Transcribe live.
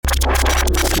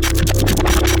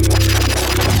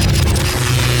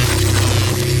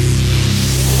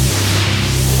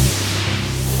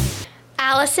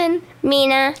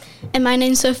Mina. And my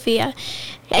name's Sophia.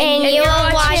 And you're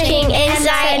watching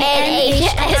Inside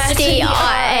NHSTRA.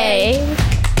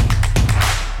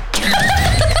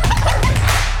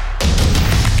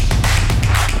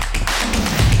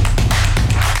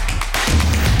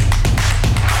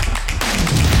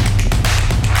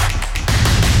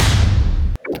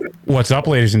 What's up,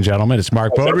 ladies and gentlemen? It's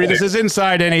Mark Beaudry. This is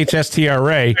Inside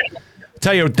NHSTRA. I'll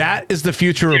tell you, that is the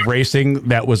future of racing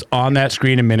that was on that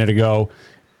screen a minute ago.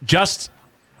 Just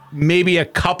maybe a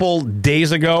couple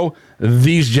days ago,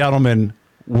 these gentlemen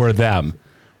were them.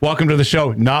 Welcome to the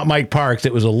show. Not Mike Parks.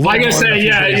 It was a little. I gotta say,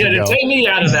 to take me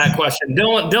out of that question,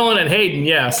 Dylan and Hayden.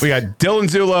 Yes, we got Dylan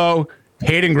Zullo,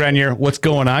 Haydon Grenier. What's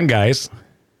going on, guys?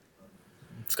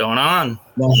 What's going on?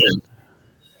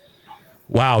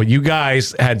 Wow, you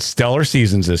guys had stellar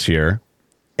seasons this year,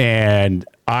 and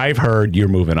I've heard you're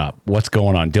moving up. What's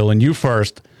going on? Dylan, you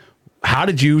first. How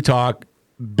did you talk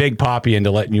Big Poppy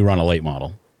into letting you run a late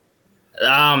model?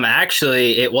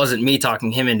 Actually, it wasn't me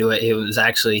talking him into it. It was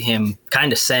actually him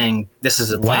kind of saying, this is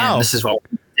the plan. Wow. This is what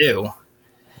we do.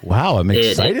 Wow, I'm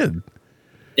excited.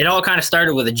 It all kind of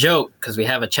started with a joke because we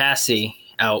have a chassis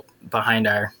out behind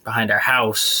our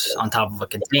house on top of a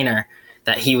container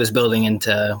that he was building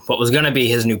into what was going to be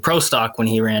his new Pro Stock when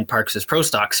he ran Parks' Pro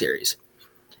Stock series.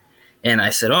 And I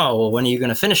said, oh, well, when are you going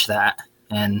to finish that?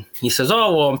 And he says,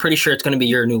 oh, well, I'm pretty sure it's going to be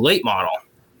your new late model.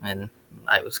 And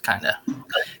I was kind of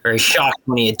very shocked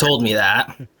when he had told me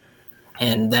that.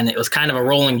 And then it was kind of a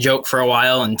rolling joke for a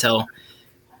while until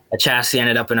a chassis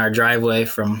ended up in our driveway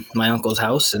from my uncle's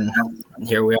house. And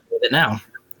here we are with it now.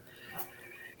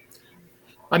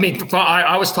 I mean,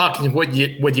 I was talking with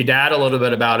your dad a little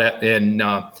bit about it, and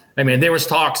I mean, there was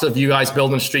talks of you guys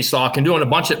building street stock and doing a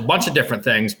bunch of different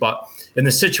things. But in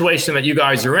the situation that you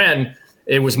guys are in,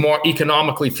 it was more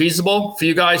economically feasible for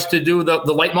you guys to do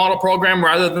the late model program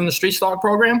rather than the street stock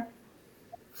program.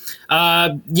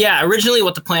 Yeah, originally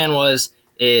what the plan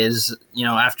is, you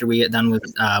know, after we get done with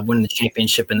winning the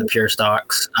championship in the pure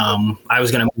stocks, I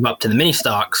was going to move up to the mini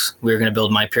stocks. We were going to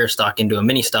build my pure stock into a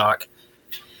mini stock.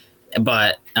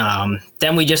 But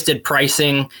then we just did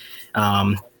pricing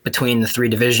between the three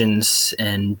divisions,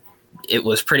 and it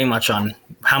was pretty much on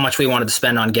how much we wanted to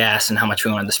spend on gas and how much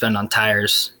we wanted to spend on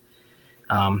tires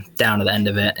down to the end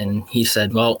of it. And he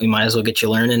said, well, we might as well get you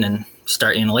learning and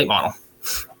start you in a late model.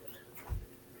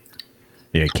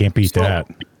 Yeah, can't beat that.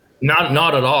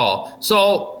 Not at all.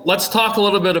 So let's talk a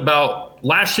little bit about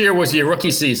last year was your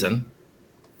rookie season,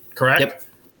 correct? Yep.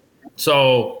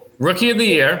 So rookie of the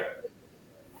year,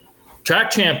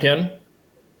 track champion,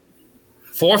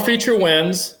 4 feature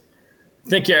wins. I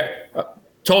think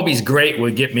Toby's great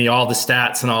would get me all the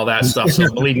stats and all that stuff.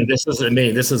 So believe me, this isn't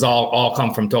me. This is all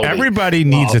come from Toby. Everybody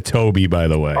needs a Toby, by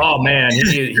the way. Oh man,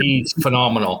 he's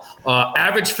phenomenal.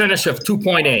 Average finish of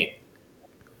 2.8.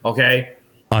 Okay,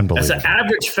 unbelievable. That's an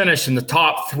average finish in the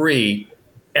top 3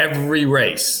 every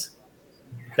race.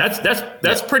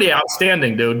 That's pretty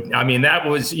outstanding, dude. I mean, that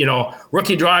was, you know,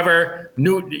 rookie driver,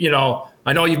 new, you know.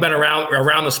 I know you've been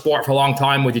around the sport for a long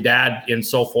time with your dad and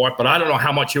so forth, but I don't know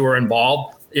how much you were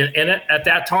involved in it at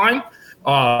that time.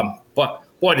 But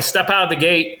boy, to step out of the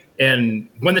gate and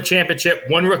win the championship,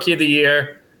 win Rookie of the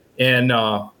Year, and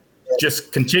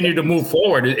just continue to move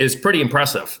forward is pretty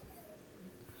impressive.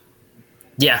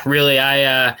 Yeah, really.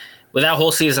 With that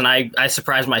whole season, I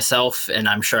surprised myself, and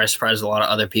I'm sure I surprised a lot of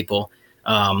other people.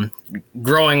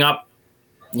 Growing up,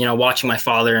 you know, watching my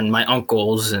father and my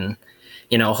uncles and,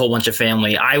 you know, a whole bunch of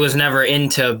family. I was never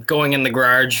into going in the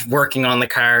garage, working on the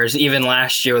cars. Even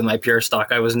last year with my pure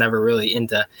stock, I was never really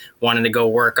into wanting to go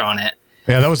work on it.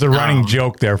 Yeah, that was the running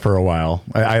joke there for a while.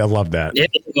 I love that.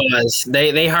 It was.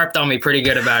 They harped on me pretty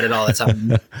good about it all the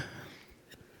time.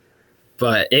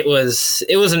 But it was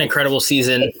an incredible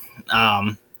season.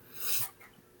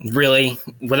 Really,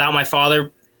 without my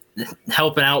father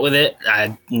helping out with it,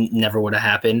 I never would have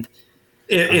happened.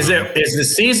 Is the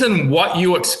season what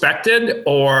you expected,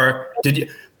 or did you?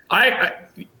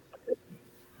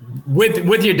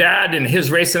 With your dad and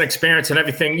his racing experience and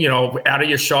everything, you know, out of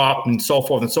your shop and so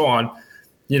forth and so on,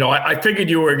 you know, I figured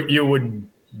you would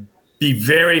be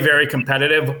very, very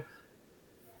competitive.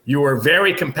 You were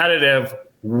very competitive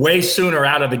way sooner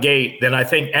out of the gate than I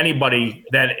think anybody,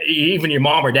 that even your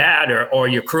mom or dad or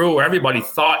your crew or everybody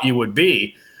thought you would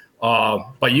be.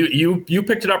 But you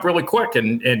picked it up really quick,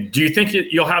 and do you think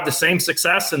you'll have the same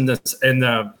success in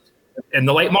the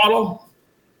late model?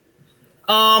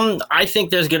 I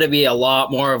think there's going to be a lot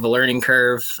more of a learning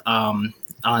curve on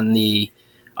the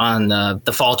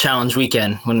fall challenge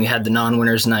weekend when we had the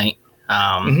non-winners night.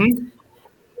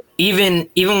 Even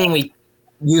when we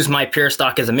used my pure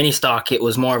stock as a mini stock, it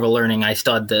was more of a learning. I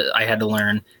had to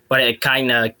learn. but it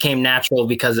kind of came natural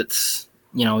because it's,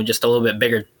 just a little bit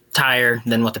bigger tire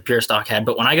than what the pure stock had.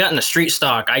 But when I got in the street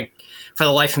stock, for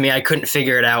the life of me, I couldn't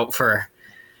figure it out for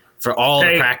all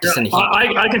the practice and the heat.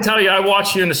 I can tell you, I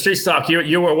watched you in the street stock.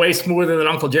 You were way smoother than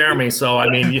Uncle Jeremy. So, I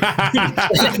mean,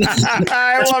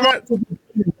 I love it.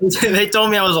 They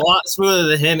told me I was a lot smoother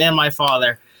than him and my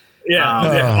father. Yeah,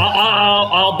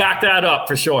 I'll back that up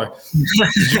for sure.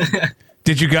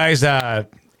 Did you guys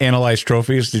analyze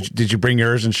trophies? Did you bring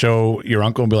yours and show your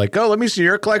uncle and be like, "Oh, let me see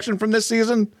your collection from this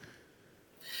season"?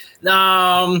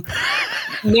 No,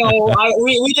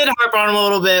 we did harp on him a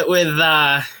little bit with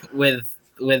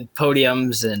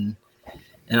podiums and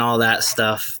all that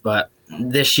stuff, but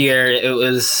this year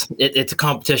it's a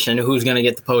competition. Who's going to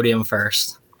get the podium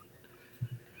first?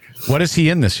 What is he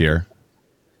in this year?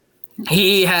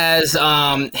 He has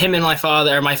him and my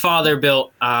father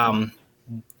built them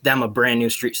a brand new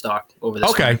street stock over this.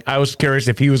 Okay, one. I was curious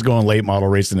if he was going late model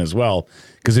racing as well,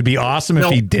 because it'd be awesome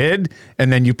if he did,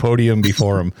 and then you podium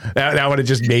before him. That would have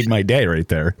just made my day right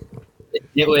there.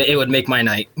 It would make my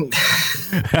night.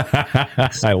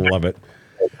 I love it.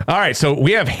 All right, so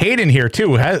we have Haydon here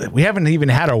too. We haven't even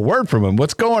had a word from him.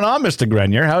 What's going on, Mr.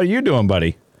 Grenier? How are you doing,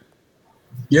 buddy?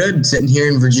 Good, sitting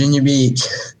here in Virginia Beach.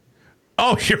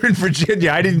 Oh, you're in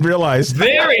Virginia. I didn't realize.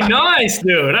 Very nice,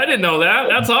 dude. I didn't know that.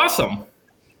 That's awesome.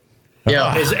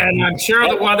 Yeah. And I'm sure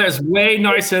the weather's way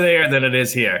nicer there than it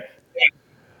is here.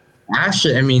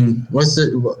 Actually, I mean, what's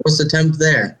the temp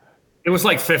there? It was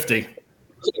like 50.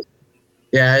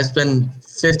 Yeah, it's been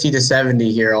 50 to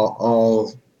 70 here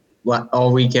all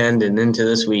weekend and into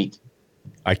this week.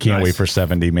 I can't wait for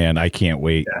 70, man. I can't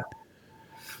wait. Yeah.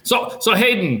 So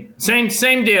Haydon,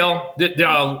 same deal.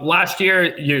 Last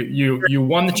year you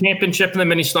won the championship in the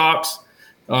mini stocks.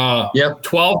 Yep.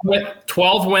 12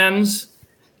 wins.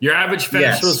 Your average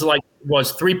finish was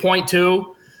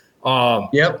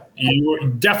 3.2. Yep. You were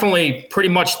definitely pretty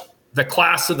much the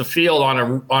class of the field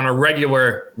on a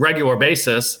regular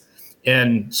basis.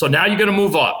 And so now you're going to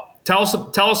move up. Tell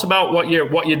us about what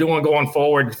you're doing going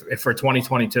forward for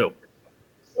 2022.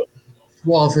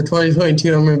 Well, for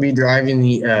 2022, I'm going to be driving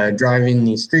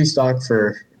the street stock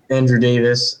for Andrew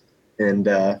Davis, and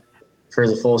for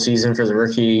the full season for the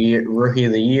rookie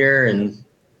of the year, and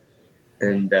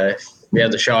we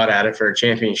have the shot at it for a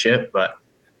championship. But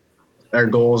our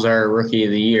goals are rookie of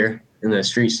the year in the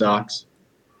street stocks.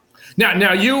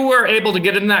 Now you were able to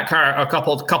get in that car a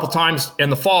couple times in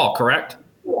the fall, correct?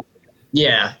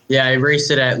 Yeah. I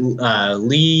raced it at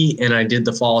Lee, and I did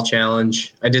the fall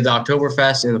challenge. I did the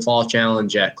Oktoberfest and the fall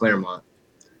challenge at Claremont.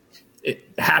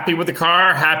 Happy with the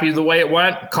car? Happy with the way it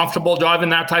went? Comfortable driving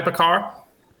that type of car?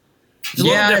 It's a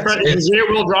little different. It's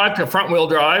rear-wheel drive to front-wheel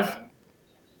drive.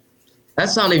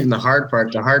 That's not even the hard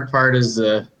part. The hard part is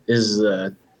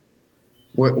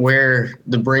where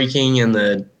the braking and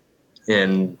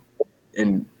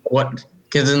what,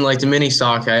 because in like the mini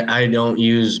stock, I don't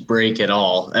use brake at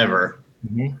all ever.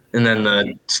 Mm-hmm. And then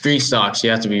the street stocks, you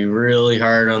have to be really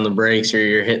hard on the brakes or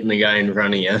you're hitting the guy in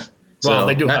front of you. Well,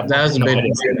 they do. That was a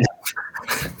big.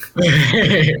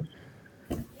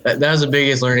 That was the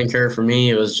biggest learning curve for me.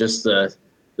 It was just the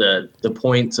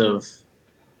points of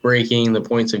braking, the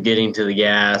points of getting to the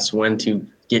gas, when to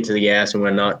get to the gas and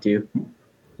when not to.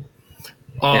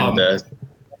 And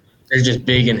they're just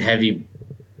big and heavy.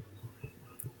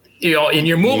 And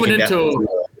you're moving into,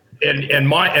 in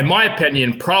my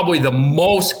opinion, probably the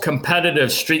most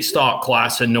competitive street stock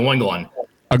class in New England.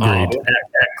 Agreed.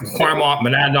 At Claremont,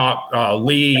 Monadnock,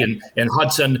 Lee, and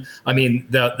Hudson. I mean,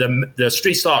 the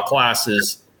street stock class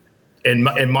is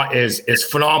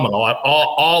phenomenal at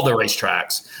all the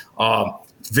racetracks.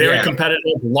 Very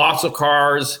competitive, lots of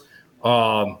cars.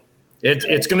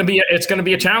 It's going to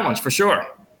be a challenge for sure.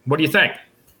 What do you think?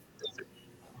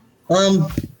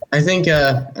 I think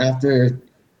after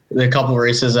the couple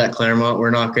races at Claremont,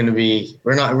 we're definitely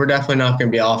not going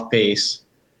to be off pace.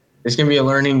 It's going to be a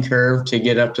learning curve to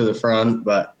get up to the front,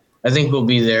 but I think we'll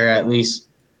be there at least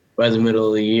by the middle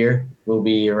of the year. We'll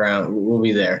be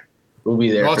there. We'll be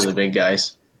there for the big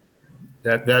guys.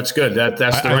 That's good. That's the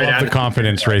right I love attitude. the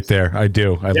confidence right there. I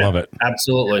do. I love it.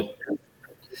 Absolutely.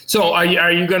 So are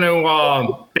you going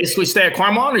to basically stay at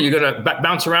Claremont, or are you going to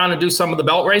bounce around and do some of the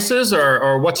belt races,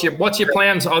 or what's your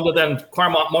plans other than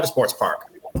Claremont Motorsports Park?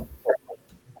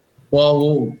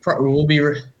 Well, we'll be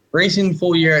racing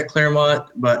full year at Claremont,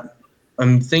 but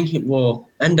I'm thinking we'll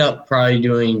end up probably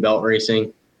doing belt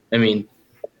racing. I mean,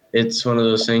 it's one of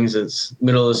those things that's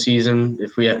middle of the season.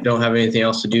 If we don't have anything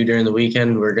else to do during the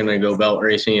weekend, we're going to go belt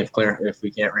racing if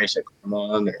we can't race at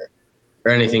Claremont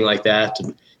or anything like that.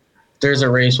 If there's a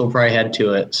race, we'll probably head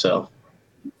to it. So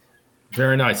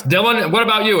Very nice. Dylan, what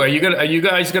about you? Are you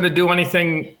guys gonna do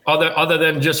anything other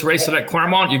than just racing at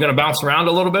Claremont? You gonna bounce around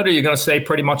a little bit, or you gonna stay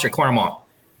pretty much at Claremont?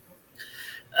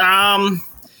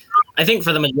 I think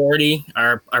for the majority,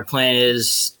 our plan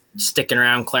is sticking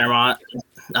around Claremont,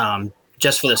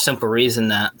 just for the simple reason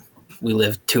that we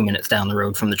live 2 minutes down the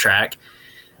road from the track.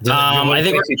 I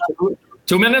think we're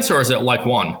 2 minutes, or is it like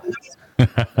one?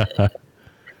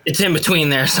 It's in between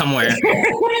there somewhere.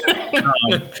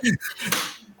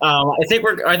 I think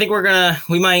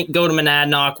we might go to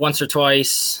Monadnock once or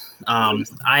twice.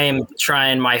 I am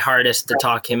trying my hardest to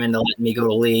talk him into letting me go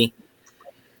to Lee.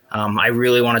 I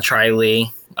really want to try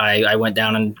Lee. I went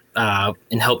down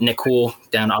and helped Nick Cool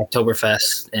down to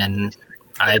Oktoberfest, and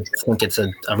I think it's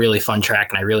a really fun track,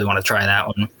 and I really want to try that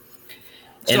one.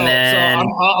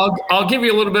 I'll give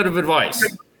you a little bit of advice.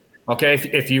 Okay,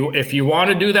 if you want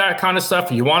to do that kind of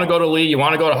stuff, you want to go to Lee, you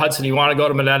want to go to Hudson, you want to go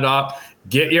to Monadnock,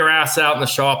 get your ass out in the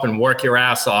shop and work your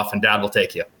ass off, and Dad will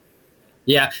take you.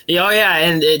 Yeah. Oh, yeah.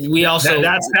 And we also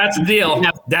that's the deal.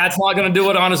 Dad's not going to do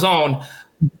it on his own.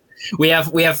 We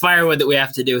have firewood that we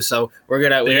have to do, so we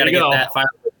gotta get that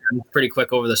firewood pretty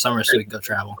quick over the summer so we can go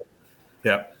travel.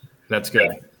 Yeah, that's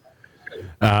good.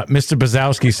 Mr.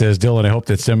 Bazowski says, Dylan, I hope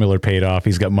that similar paid off.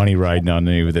 He's got money riding on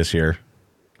you this year.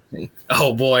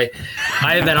 Oh boy,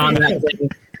 I have been on that thing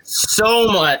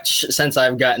so much since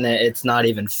I've gotten it. It's not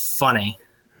even funny.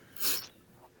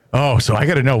 Oh, so I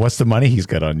got to know, what's the money he's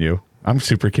got on you? I'm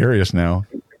super curious now.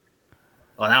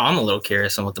 Well, now I'm a little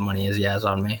curious on what the money is he has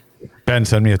on me. Ben,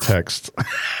 send me a text.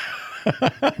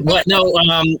 But no,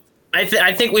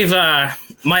 I think we've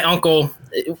my uncle.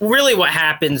 Really, what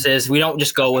happens is we don't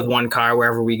just go with one car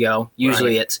wherever we go.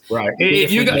 Usually, it's right.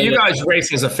 You guys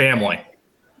race as a family,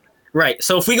 right?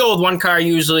 So if we go with one car,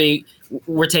 usually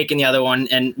we're taking the other one.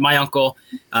 And my uncle,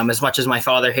 as much as my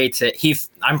father hates it,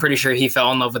 I'm pretty sure he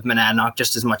fell in love with Monadnock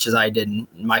just as much as I did. And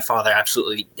my father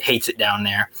absolutely hates it down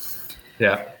there.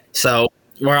 Yeah. So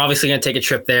we're obviously going to take a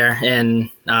trip there, and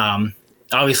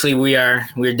obviously we're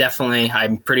definitely,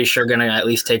 I'm pretty sure, going to at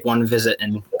least take one visit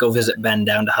and go visit Ben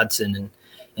down to Hudson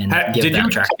and give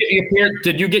that track.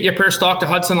 Did you get your pair stock to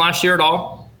Hudson last year at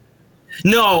all?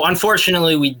 No,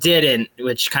 unfortunately we didn't,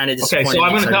 which kind of disappointed me.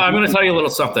 Okay, so I'm going to tell you a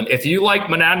little something. If you like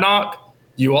Monadnock,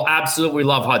 you will absolutely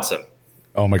love Hudson.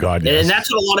 Oh my God! Yes. And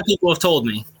that's what a lot of people have told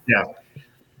me. Yeah.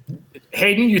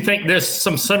 Hayden, you think there's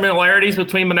some similarities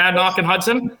between Monadnock and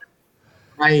Hudson?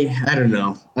 I don't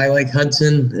know. I like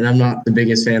Hudson, and I'm not the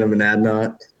biggest fan of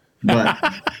Monadnock, but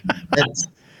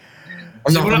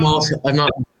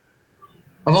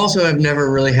I've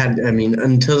never really had. I mean,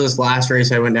 until this last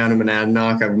race, I went down to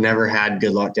Monadnock. I've never had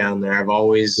good luck down there. I've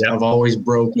always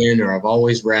broken, or I've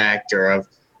always wrecked, or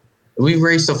we've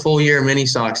raced a full year of mini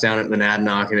stocks down at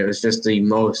Monadnock, and it was just the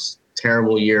most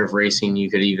terrible year of racing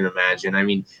you could even imagine. I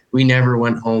mean, we never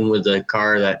went home with a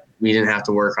car that we didn't have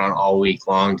to work on all week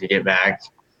long to get back.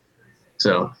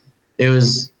 So it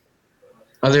was,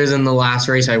 other than the last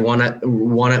race I won at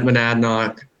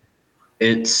Monadnock,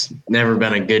 it's never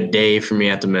been a good day for me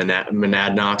at the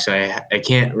Monadnock. So I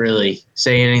can't really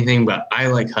say anything, but I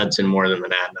like Hudson more than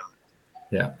Monadnock.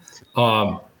 Yeah.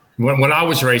 When I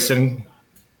was racing,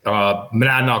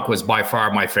 Monadnock was by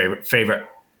far my favorite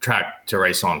track to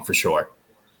race on, for sure.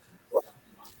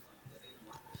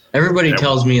 Everybody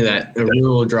tells me that a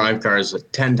rear-wheel drive car is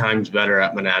 10 times better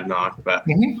at Monadnock, but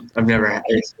I've never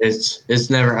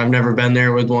been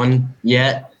there with one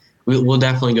yet. We'll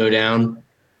definitely go down.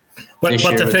 But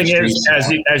the thing is,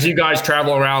 as you guys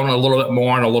travel around a little bit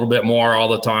more and a little bit more all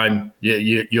the time,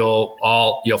 you'll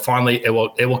finally, it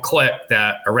will click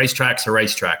that a racetrack's a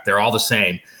racetrack. They're all the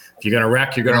same. If you're going to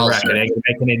wreck, you're going to wreck. It ain't going to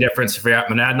make any difference if you're at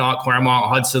Monadnock, Claremont,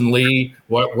 Hudson, Lee,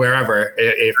 wherever.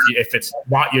 If it's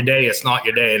not your day, it's not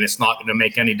your day, and it's not going to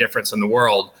make any difference in the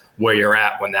world where you're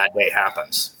at when that day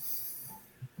happens.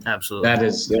 Absolutely.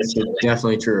 That's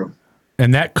definitely true.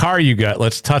 And that car you got,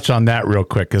 let's touch on that real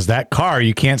quick, because that car,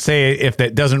 you can't say if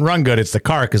that doesn't run good, it's the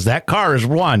car, because that car is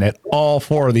run at all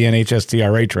 4 of the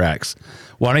NHSTRA tracks.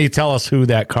 Why don't you tell us who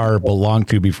that car belonged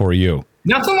to before you?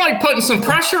 Nothing like putting some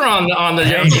pressure on the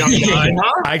young guy,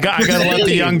 huh? I got to let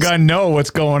the young gun know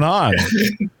what's going on.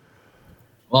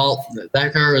 Well,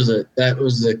 that car was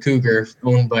the Cougar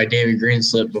owned by David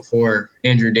Greenslip before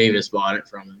Andrew Davis bought it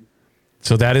from him.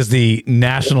 So that is the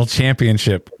national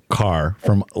championship car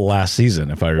from last season,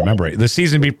 if I remember right. The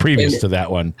season previous to that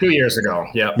one. 2 years ago,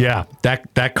 yeah. Yeah,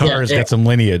 that car has got some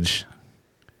lineage.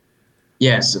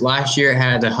 Yes, last year it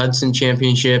had a Hudson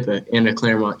championship and a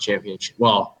Claremont championship.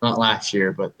 Well, not last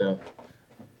year, but the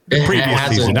Previous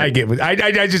season. I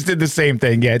just did the same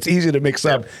thing. Yeah, it's easy to mix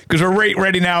up because we're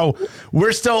ready now.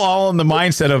 We're still all in the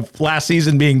mindset of last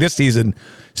season being this season.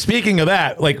 Speaking of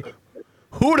that, like,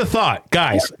 who would have thought,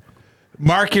 guys?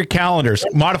 Mark your calendars.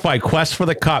 Modified Quest for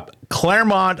the Cup,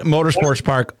 Claremont Motorsports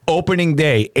Park, opening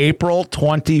day, April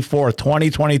 24th,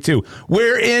 2022.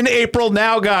 We're in April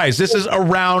now, guys. This is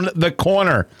around the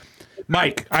corner.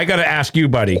 Mike, I got to ask you,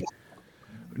 buddy.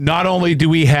 Not only do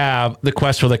we have the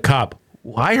Quest for the Cup,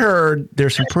 I heard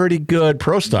there's some pretty good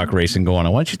pro stock racing going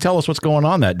on. Why don't you tell us what's going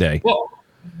on that day? Well,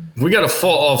 we got a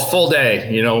full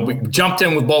day. You know, we jumped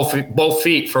in with both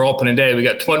feet for opening day. We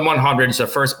got Twin 100s, the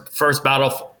first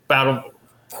battle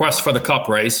Quest for the Cup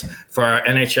race for our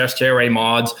NHS JRA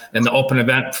mods, and the open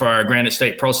event for our Granite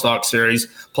State Pro Stock Series,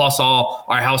 plus all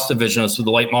our house divisions with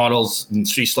the late models and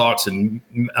street stocks and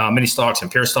mini stocks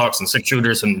and pure stocks and six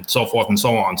shooters and so forth and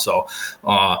so on. So,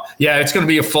 it's going to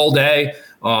be a full day.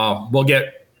 We'll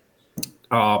get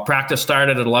practice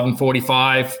started at 11:45.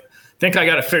 I think I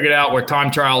got it figured out where time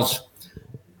trials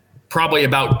probably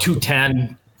about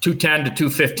 2:10 to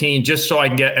 2:15, just so I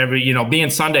can get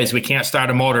being Sundays, we can't start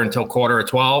a motor until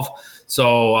 11:45.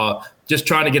 So just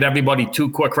trying to get everybody 2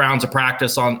 quick rounds of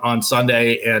practice on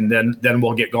Sunday, and then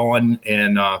we'll get going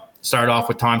and start off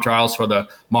with time trials for the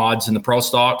mods and the pro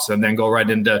stocks, and then go right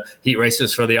into heat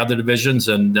races for the other divisions,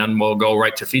 and then we'll go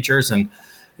right to features and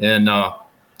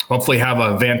hopefully have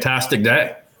a fantastic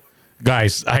day.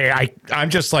 Guys,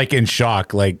 I'm just like in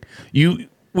shock. Like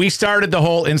we started the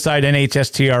whole Inside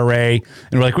NHSTRA, and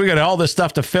we're like, we got all this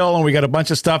stuff to fill, and we got a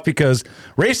bunch of stuff because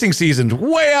racing season's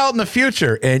way out in the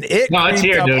future, and it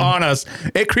creeped up on us.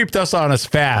 It creeped us on us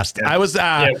fast. Yeah. I was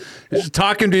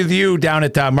talking to you down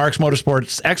at Mark's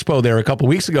Motorsports Expo there a couple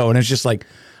weeks ago, and it's just like,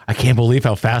 I can't believe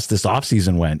how fast this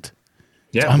offseason went.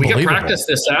 Yeah, we got practice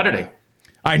this Saturday.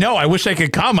 I know. I wish I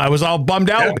could come. I was all bummed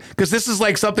out because this is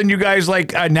like something you guys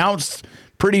like announced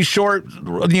pretty short,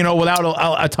 without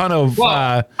a ton of.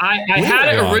 Well, I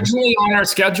had it originally on our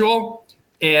schedule,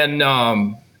 and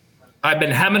I've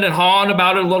been hemming and hawing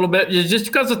about it a little bit, just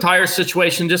because of the tire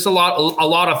situation, just a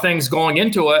lot of things going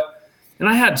into it, and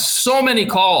I had so many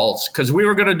calls because we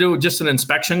were going to do just an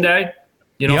inspection day,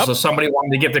 so somebody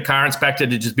wanted to get the car inspected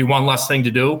to just be one less thing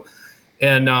to do,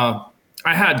 and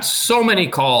I had so many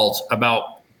calls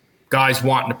about guys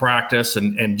wanting to practice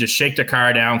and just shake the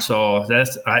car down. So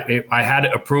I had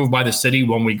it approved by the city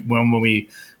when we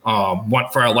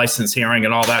went for our license hearing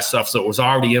and all that stuff. So it was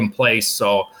already in place.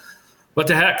 So what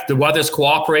the heck, the weather's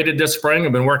cooperated this spring.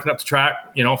 I've been working up the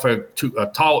track, for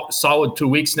a solid 2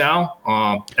 weeks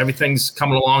now. Everything's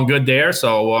coming along good there.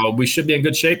 So we should be in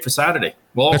good shape for Saturday.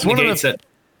 We'll open the gates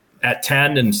at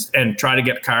 10 and try to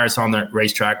get cars on the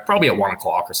racetrack probably at 1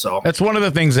 o'clock or so. That's one of the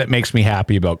things that makes me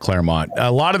happy about Claremont.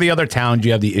 A lot of the other towns,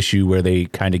 you have the issue where they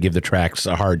kind of give the tracks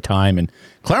a hard time, and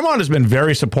Claremont has been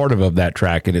very supportive of that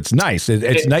track, and it's nice.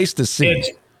 It's nice to see.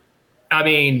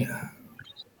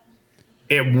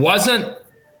 It wasn't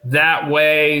that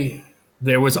way.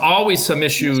 There was always some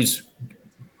issues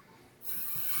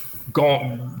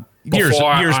going years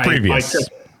previous.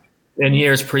 In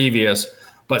years previous.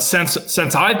 But since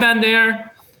I've been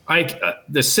there,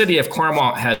 the city of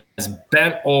Claremont has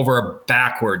bent over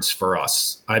backwards for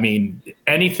us. I mean,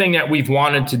 anything that we've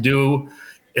wanted to do,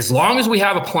 as long as we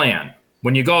have a plan.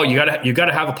 When you go, you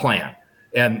gotta have a plan,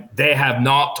 and they have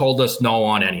not told us no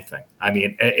on anything. I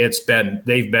mean,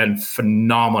 they've been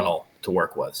phenomenal to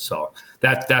work with. So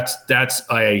that's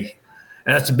a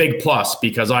big plus,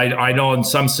 because I know in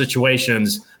some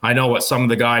situations, I know what some of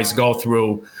the guys go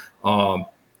through. And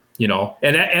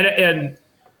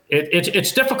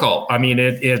it's difficult. I mean,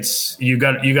 it's you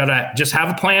got to just have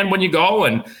a plan when you go,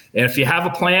 and if you have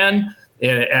a plan,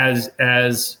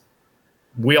 as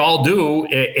we all do,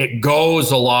 it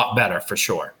goes a lot better for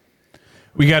sure.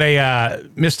 We got a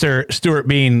Mr. Stuart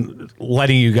Bean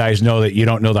letting you guys know that you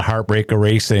don't know the heartbreak of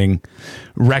racing,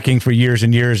 wrecking for years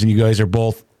and years, and you guys are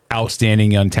both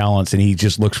outstanding young talents, and he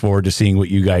just looks forward to seeing what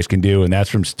you guys can do, and that's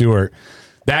from Stuart.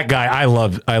 That guy, I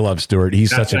love Stuart.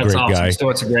 He's such a great awesome. guy.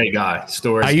 Stuart's a great guy.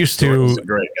 Stuart's a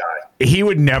great guy. He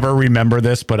would never remember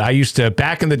this, but I used to,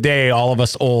 back in the day, all of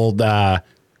us old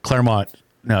Claremont,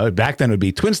 no, back then it would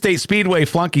be Twin State Speedway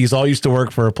flunkies all used to work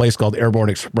for a place called Airborne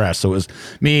Express. So it was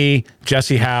me,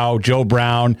 Jesse Howe, Joe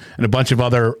Brown, and a bunch of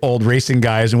other old racing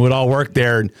guys, and we'd all work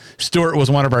there. And Stuart was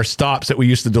one of our stops that we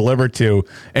used to deliver to,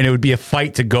 and it would be a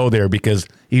fight to go there because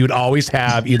he would always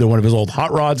have either one of his old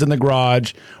hot rods in the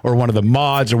garage or one of the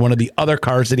mods or one of the other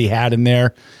cars that he had in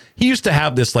there. He used to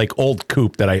have this like old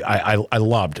coupe that I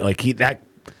loved. Like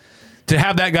to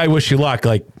have that guy wish you luck,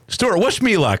 like Stuart, wish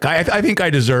me luck. I think I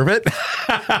deserve it.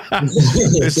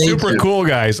 It's super cool,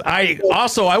 guys. I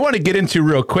want to get into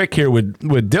real quick here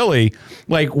with Dilly.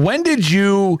 Like, when did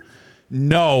you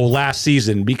know last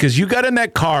season? Because you got in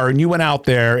that car and you went out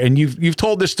there, and you've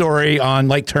told this story on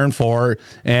like turn 4,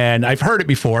 and I've heard it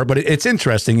before, but it's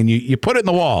interesting. And you put it in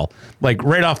the wall like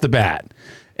right off the bat,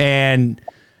 and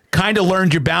kind of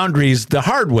learned your boundaries the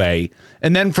hard way.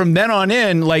 And then from then on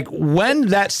in, like, when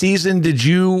that season did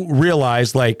you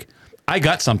realize, like, I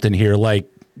got something here, like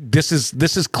this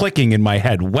is clicking in my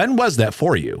head? When was that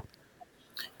for you?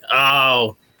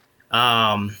 Oh,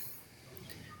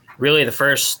 really the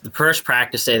first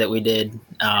practice day that we did,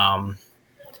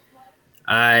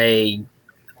 I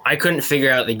couldn't figure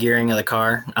out the gearing of the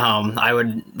car.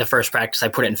 The first practice I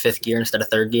put it in 5th gear instead of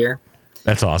 3rd gear.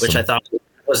 That's awesome.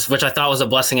 Which I thought was a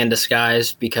blessing in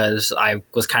disguise, because I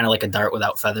was kind of like a dart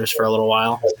without feathers for a little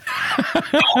while.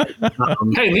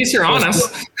 Hey, at least you're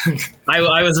honest.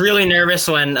 I was really nervous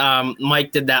when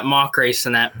Mike did that mock race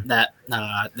and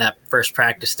that first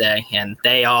practice day, and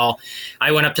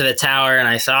I went up to the tower and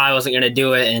I saw I wasn't going to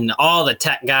do it, and all the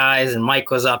tech guys and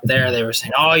Mike was up there. They were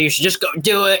saying, "Oh, you should just go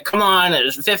do it. Come on,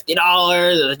 it's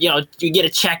 $50. You get a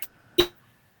check."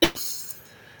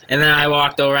 And then I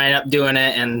walked right up doing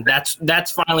it, and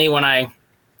that's finally when I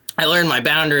learned my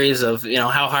boundaries of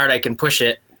how hard I can push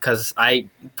it, because I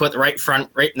put the right front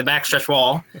right in the backstretch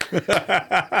wall.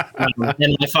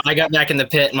 And I got back in the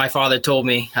pit, and my father told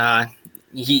me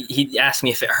he asked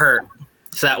me if it hurt,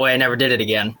 so that way I never did it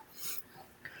again.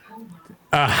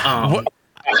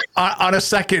 On a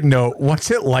second note, what's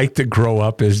it like to grow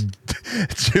up as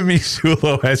Jimmy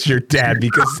Zullo as your dad?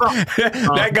 Because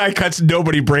that guy cuts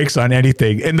nobody breaks on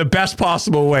anything in the best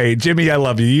possible way. Jimmy, I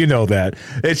love you. You know that.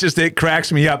 It's just, it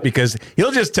cracks me up because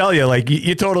he'll just tell you, like,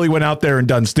 you totally went out there and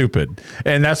done stupid.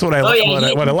 And that's what I love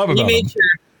about him.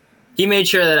 He made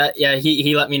sure that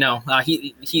he let me know.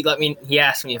 He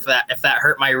asked me if that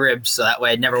hurt my ribs, so that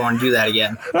way I'd never want to do that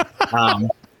again.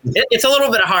 It's a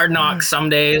little bit of hard knock some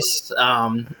days.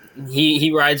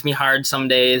 He rides me hard some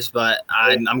days, but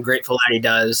I'm grateful that he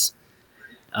does,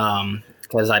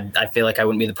 because I feel like I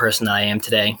wouldn't be the person that I am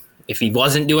today if he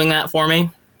wasn't doing that for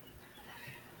me.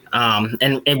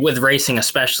 And with racing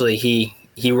especially,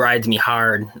 he rides me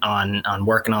hard on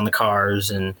working on the cars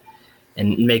and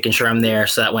making sure I'm there,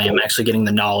 so that way I'm actually getting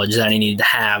the knowledge that I need to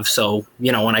have. So,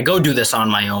 when I go do this on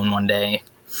my own one day,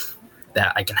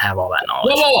 that I can have all that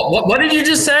knowledge. Whoa. What did you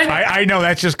just say? I know,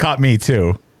 that just caught me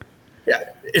too. Yeah.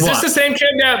 Is this the same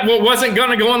kid that wasn't going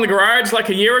to go in the garage like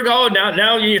a year ago?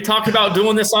 Now you talk about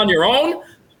doing this on your own?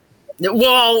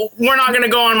 Well, we're not going to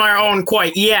go on our own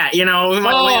quite yet, We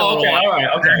might wait a little while.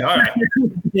 Okay, all right.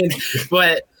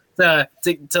 But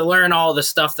to learn all the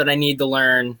stuff that I need to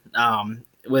learn,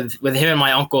 with him and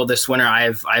my uncle this winter,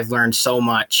 I've learned so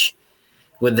much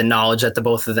with the knowledge that the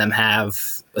both of them have,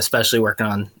 especially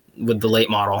working with the late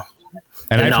model.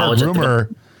 And I've heard rumor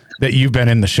that you've been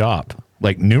in the shop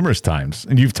like numerous times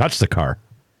and you've touched the car.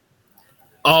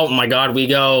 Oh my God. We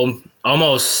go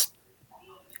almost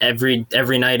every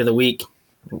night of the week.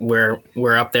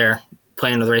 We're up there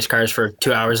playing with race cars for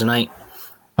 2 hours a night.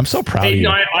 I'm so proud of you.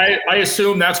 I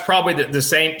assume that's probably the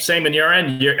same in your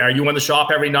end. Are you in the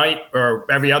shop every night or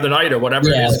every other night or whatever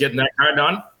it is getting that car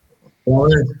done?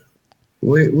 Well,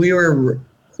 we were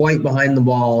quite behind the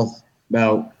ball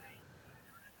about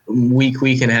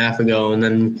week and a half ago, and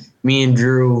then me and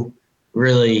Drew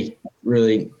really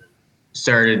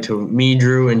started to.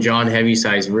 Drew and John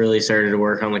Heavysize really started to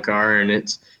work on the car, and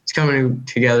it's coming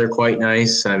together quite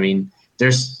nice. I mean,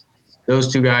 those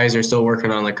two guys are still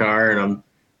working on the car, and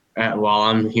while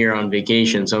I'm here on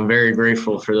vacation, so I'm very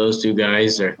grateful for those two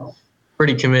guys. They're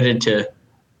pretty committed to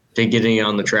getting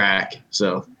on the track.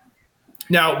 So.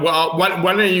 Now, well,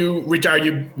 when are you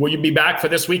retire? Will you be back for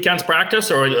this weekend's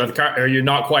practice, or are you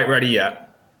not quite ready yet?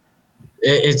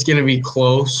 It's going to be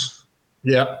close.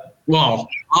 Yeah. Well,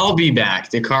 I'll be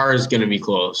back. The car is going to be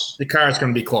close. The car is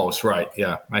going to be close, right?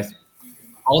 Yeah.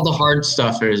 All the hard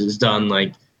stuff is done,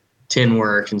 like tin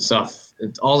work and stuff.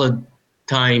 All the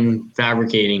time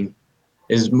fabricating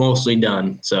is mostly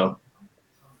done. So.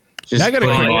 Just I gotta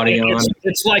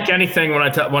it's like anything when I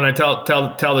tell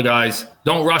the guys,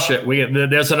 don't rush it.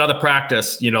 There's another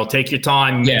practice. Take your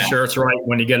time, make sure it's right.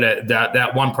 When you get it,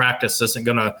 that one practice isn't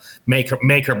gonna make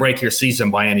or break your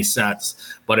season by any sense.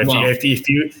 But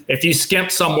if you skimp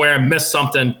somewhere and miss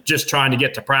something just trying to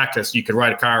get to practice, you could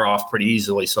write a car off pretty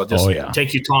easily. So just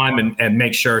take your time and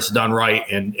make sure it's done right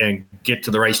and get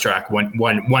to the racetrack when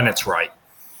it's right.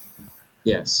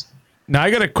 Yes. Now,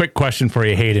 I got a quick question for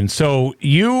you, Haydon. So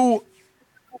you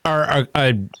are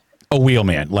a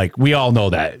wheelman. Like, we all know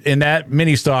that. In that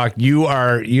mini stock,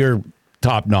 you're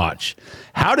top notch.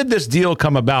 How did this deal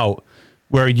come about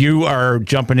where you are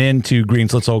jumping into Green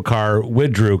Slit's old car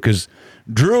with Drew? Because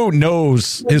Drew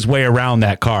knows his way around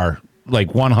that car, like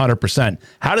 100%.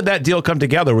 How did that deal come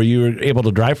together where you were able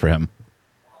to drive for him?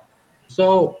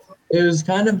 So it was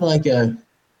kind of like I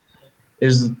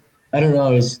don't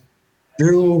know, it was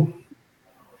Drew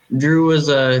was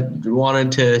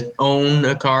wanted to own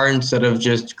a car instead of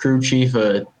just crew chief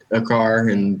a car,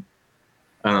 and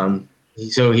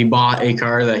so he bought a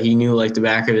car that he knew like the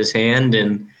back of his hand.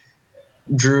 And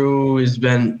Drew has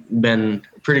been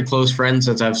pretty close friends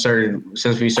since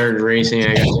we started racing.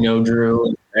 I got to know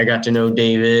Drew, I got to know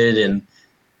David, and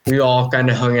we all kind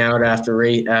of hung out after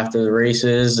the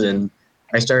races. And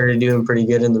I started doing pretty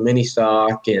good in the mini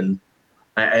stock, and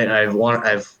I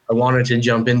wanted to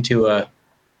jump into a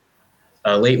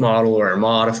late model or a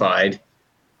modified,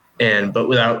 but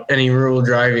without any real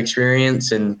drive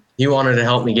experience, and he wanted to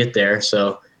help me get there.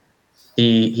 So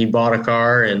he bought a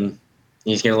car, and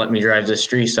he's going to let me drive the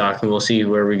street stock, and we'll see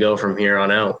where we go from here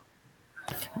on out.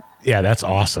 Yeah, that's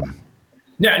awesome.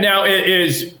 Now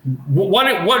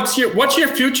what's your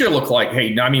future look like,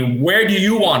 Hayden? I mean, where do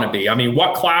you want to be? I mean,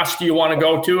 what class do you want to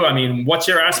go to? I mean, what's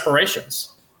your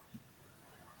aspirations?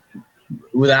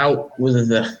 My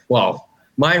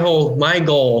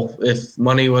goal, if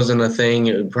money wasn't a thing,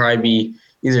 it would probably be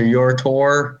either your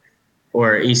tour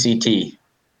or ACT.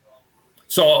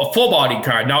 So a full body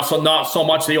car, not so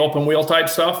much the open wheel type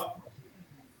stuff.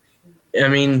 I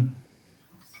mean,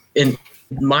 in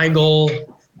my goal,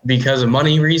 because of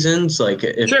money reasons, like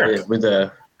as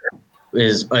a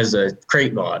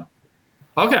crate mod.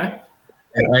 Okay.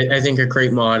 I think a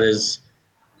crate mod is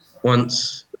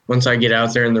once I get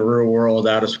out there in the real world,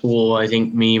 out of school, I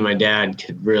think me and my dad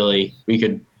a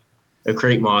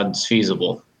crate mod's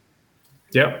feasible.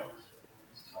 Yep.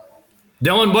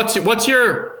 Dylan, what's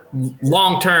your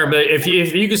long term? If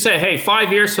you could say, hey,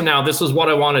 5 years from now, this is what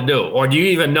I want to do, or do you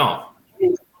even know?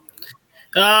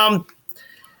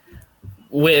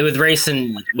 With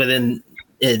racing within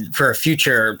it, for a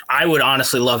future, I would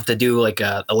honestly love to do like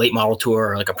a late model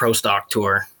tour or like a pro stock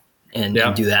tour and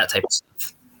do that type of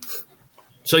stuff.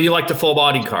 So you like the full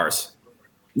body cars?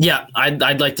 Yeah,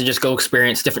 I'd like to just go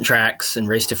experience different tracks and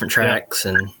race different tracks.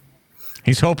 And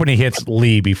he's hoping he hits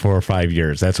Lee before 5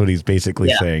 years. That's what he's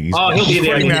basically saying. He'll be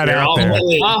there.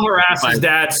 I'll harass his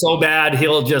dad so bad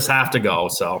he'll just have to go.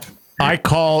 So I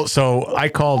called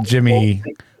Jimmy,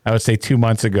 I would say 2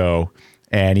 months ago,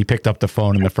 and he picked up the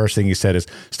phone, and the first thing he said is,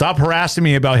 "Stop harassing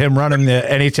me about him running the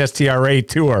NHSTRA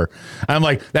tour." I'm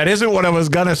like, that isn't what I was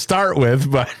going to start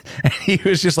with, but he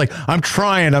was just like, I'm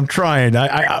trying.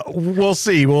 We'll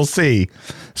see.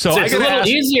 So it's a little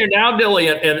easier now, Billy,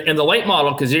 in the late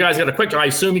model, because you guys got I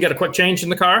assume you got a quick change in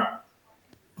the car?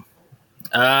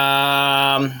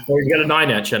 Or you got a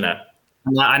 9-inch in it? A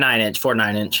 9-inch,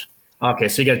 9-inch. Okay,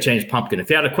 so you got to change pumpkin. If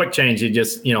you had a quick change, you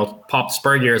just pop the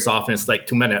spur gears off, and it's like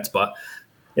 2 minutes. But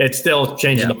it's still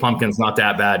changing the pumpkin's not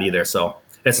that bad either. So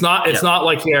it's not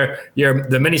like your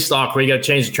the mini stock where you got to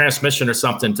change the transmission or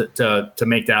something to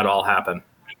make that all happen.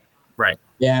 Right.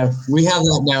 Yeah, we have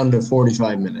that down to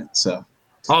 45 minutes. So.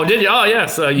 Oh, did you? Oh, yeah.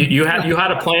 So you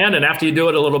had a plan, and after you do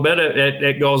it a little bit,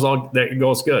 it goes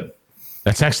good.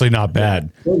 That's actually not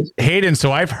bad, Hayden.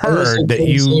 So I've heard that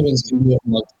you.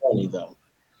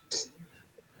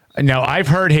 Now, I've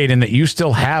heard, Hayden, that you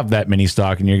still have that mini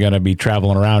stock and you're going to be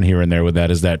traveling around here and there with that.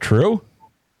 Is that true?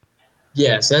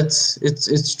 Yes,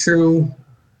 it's true.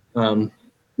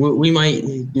 We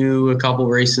might do a couple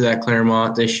races at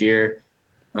Claremont this year.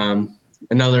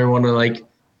 Another one of like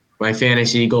my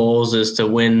fantasy goals is to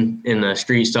win in the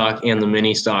street stock and the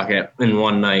mini stock in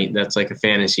one night. That's like a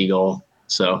fantasy goal.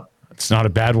 So it's not a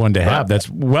bad one to have. That's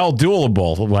well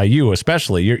doable by you,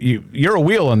 especially. You're a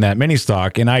wheel in that mini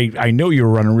stock, and I know you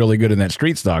were running really good in that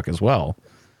street stock as well.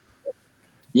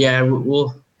 Yeah,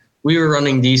 we were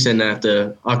running decent at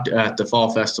the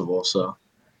fall festival. So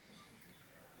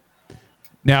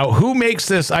now, who makes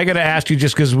this? I got to ask you,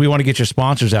 just because we want to get your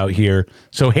sponsors out here.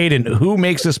 So Hayden, who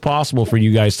makes this possible for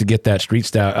you guys to get that street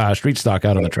stock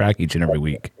out on the track each and every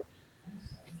week?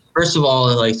 First of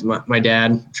all, like my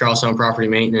dad, Charlestown Property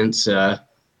Maintenance,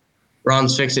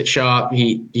 Ron's Fix-It Shop.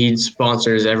 He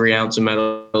sponsors every ounce of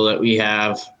metal that we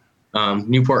have.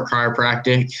 Newport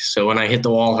Chiropractic. So when I hit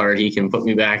the wall hard, he can put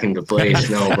me back into place.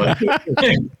 No, but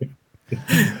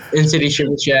In-City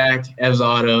Sugar Shack, Ev's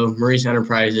Auto, Maurice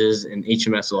Enterprises, and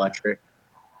HMS Electric.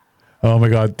 Oh my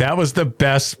God, that was the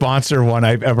best sponsor one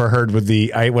I've ever heard. With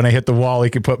when I hit the wall,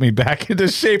 he could put me back into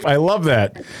shape. I love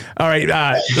that. All right,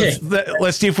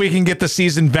 let's see if we can get the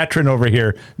seasoned veteran over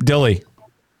here, Dilly.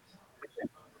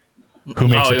 Who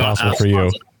makes it possible for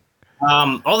you?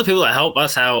 All the people that help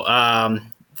us out.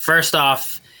 First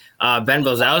off, Ben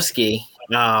Bozowski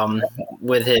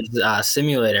with his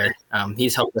simulator.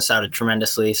 He's helped us out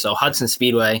tremendously. So Hudson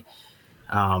Speedway,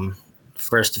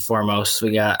 first and foremost.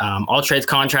 We got All Trades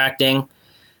Contracting.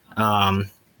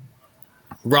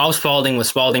 Rob Spalding with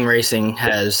Spalding Racing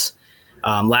has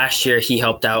last year he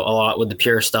helped out a lot with the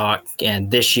pure stock,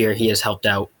 and this year he has helped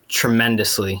out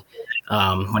tremendously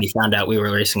when he found out we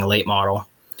were racing a late model.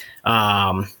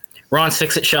 Ron's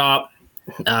Fix It Shop,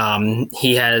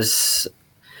 he has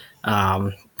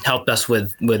helped us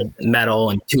with metal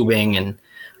and tubing and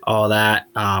all that.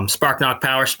 Spark Knock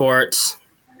Power Sports,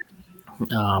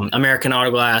 American Auto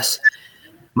Glass.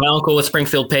 My uncle with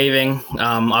Springfield Paving.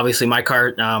 Obviously, my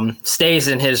car stays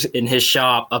in his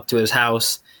shop up to his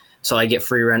house, so I get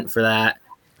free rent for that.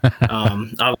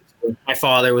 Obviously, my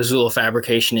father was Zullo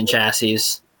Fabrication and Chassis,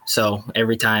 so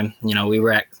every time we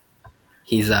wreck,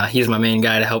 he's my main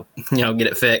guy to help get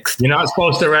it fixed. You're not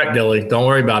supposed to wreck, Dilly. Don't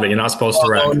worry about it. You're not supposed to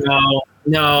wreck.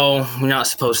 No, we're not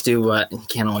supposed to, but you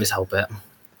can't always help it.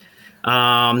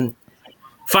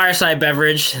 Fireside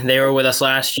Beverage, they were with us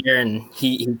last year, and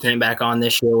he came back on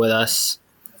this year with us,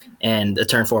 and the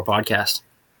Turn 4 podcast.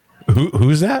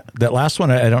 Who's that? That last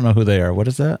one, I don't know who they are. What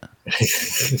is that?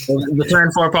 The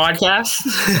Turn 4 podcast.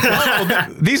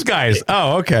 Oh, these guys.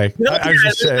 Oh, okay. I was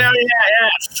just saying.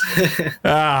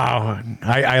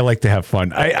 I like to have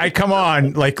fun. I come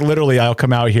on, like literally I'll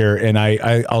come out here and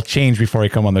I'll change before I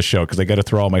come on the show because I got to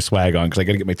throw all my swag on because I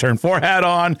got to get my Turn 4 hat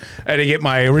on. I got to get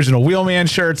my original Wheelman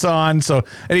shirts on. So I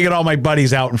got to get all my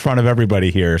buddies out in front of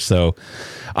everybody here. So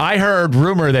I heard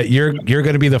rumor that you're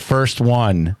going to be the first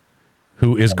one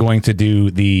who is going to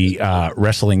do the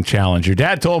wrestling challenge. Your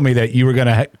dad told me that you were going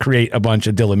to create a bunch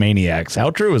of Dillamaniacs. How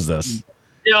true is this?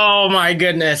 Oh my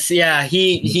goodness. Yeah.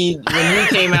 He when you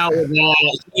came out with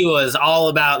that, he was all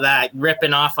about that,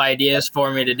 ripping off ideas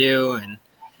for me to do. And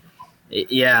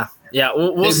yeah.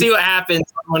 We'll see what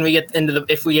happens when we get into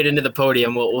the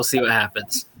podium. We'll see what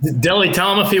happens. Dilly,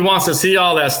 tell him if he wants to see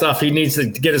all that stuff, he needs to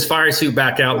get his fire suit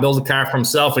back out, build a car for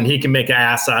himself, and he can make an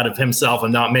ass out of himself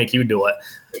and not make you do it.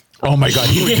 Oh my God,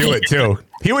 he would do it too.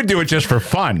 He would do it just for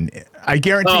fun. I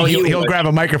guarantee he'll grab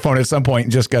a microphone at some point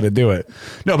and just got to do it.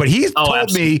 No, but he's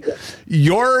told me,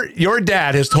 your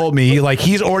dad has told me, like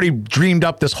he's already dreamed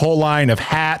up this whole line of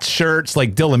hats, shirts,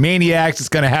 like Dillamaniacs. It's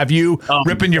going to have you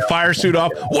ripping your fire suit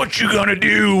off. What you going to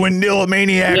do when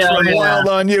Dillamaniacs run wild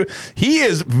on you? He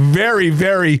is very,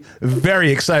 very, very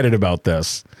excited about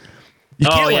this. You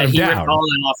can't let him down. Ripped all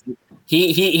that off.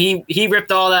 He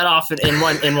ripped all that off in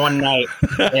one night.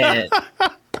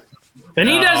 And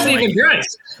he doesn't even drink.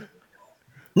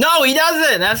 No, he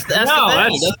doesn't. That's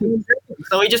the thing.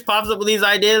 So he just pops up with these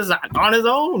ideas on his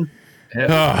own.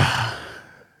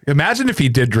 Imagine if he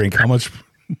did drink, how much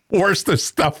worse the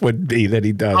stuff would be that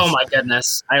he does. Oh my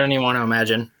goodness. I don't even want to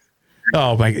imagine.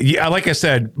 Oh my. Yeah, like I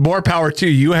said, more power to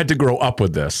you. You had to grow up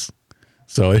with this.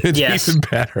 So it's even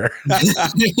better.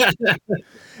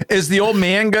 Is the old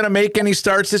man going to make any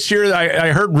starts this year?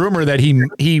 I heard rumor that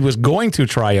he was going to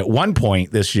try at one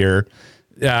point this year.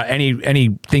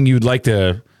 Anything you'd like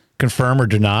to confirm or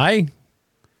deny?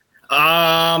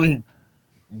 Nothing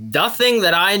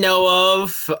that I know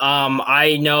of.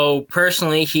 I know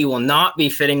personally he will not be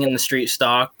fitting in the street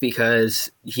stock because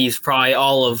he's probably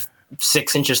all of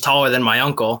 6 inches taller than my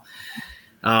uncle.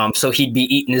 So he'd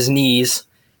be eating his knees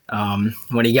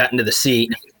when he got into the seat.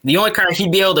 The only car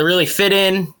he'd be able to really fit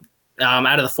in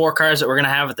out of the 4 cars that we're going to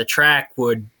have at the track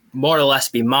would more or less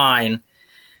be mine.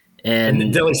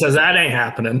 And Dilly says that ain't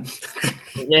happening.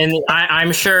 And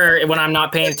I'm sure when I'm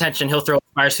not paying attention, he'll throw a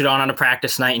fire suit on a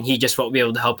practice night and he just won't be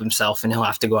able to help himself and he'll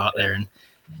have to go out there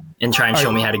and try and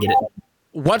show me how to get it.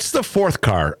 What's the 4th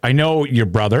car? I know your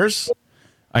brother's.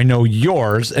 I know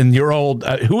yours and your old.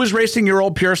 Who is racing your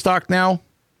old pure stock now?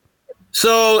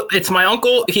 So it's my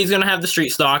uncle. He's going to have the street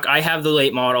stock. I have the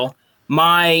late model.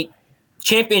 My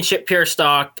championship pure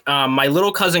stock, my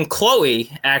little cousin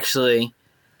Chloe actually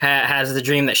has the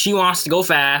dream that she wants to go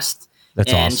fast.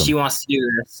 That's awesome. She wants to do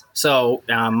this. So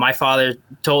my father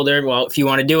told her, well, if you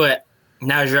want to do it,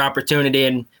 now's your opportunity.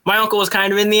 And my uncle was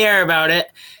kind of in the air about it.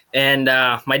 And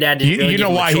my dad didn't really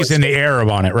know why he's in the air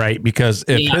on it, right? Because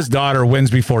if his daughter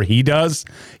wins before he does,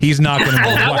 he's not going to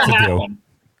know what to do.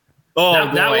 Oh,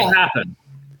 that will happen.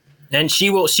 And she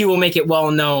will make it well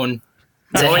known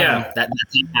to him that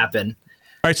didn't happen.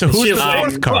 All right, so who's the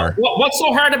 4th car? What's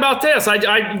so hard about this?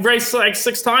 I raced like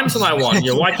 6 times and I won.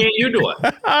 Why can't you do it?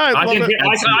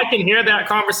 I can hear that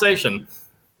conversation.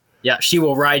 Yeah, she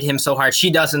will ride him so hard. She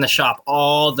does in the shop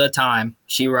all the time.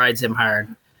 She rides him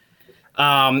hard.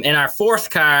 And our fourth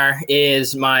car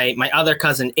is my other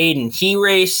cousin, Aiden. He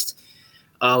raced,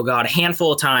 a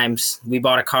handful of times. We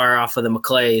bought a car off of the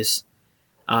McClays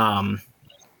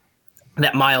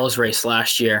that Miles raced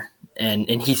last year.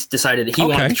 And he decided that he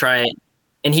wanted to try it.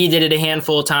 And he did it a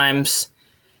handful of times.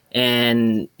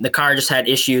 And the car just had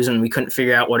issues, and we couldn't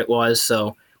figure out what it was.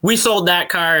 So we sold that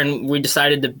car, and we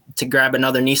decided to grab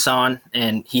another Nissan.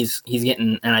 And he's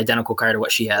getting an identical car to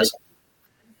what she has.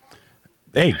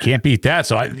 Hey, can't beat that.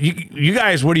 So you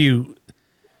guys, what do you?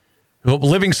 Well,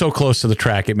 living so close to the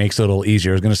track, it makes it a little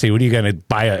easier. I was going to say, what are you going to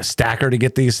buy a stacker to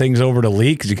get these things over to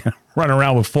Lee? Because you can run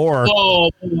around with 4. Oh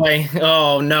boy!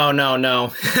 Oh no!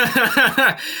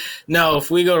 No, if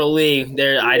we go to Lee,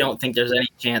 I don't think there's any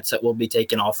chance that we'll be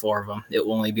taking all 4 of them. It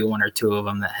will only be 1 or 2 of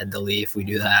them that head to Lee if we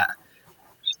do that.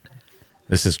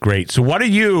 This is great. So, what are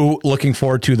you looking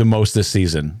forward to the most this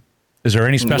season? Is there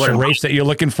any special race that you're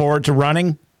looking forward to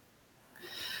running?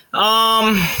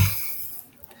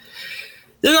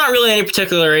 There's not really any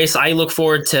particular race. I look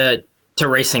forward to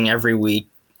racing every week.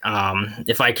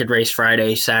 If I could race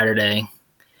Friday, Saturday,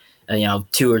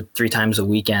 2 or 3 times a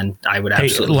weekend, I would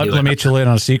absolutely do it. Let me let you in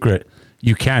on a secret.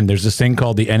 You can. There's this thing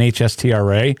called the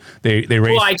NHSTRA. They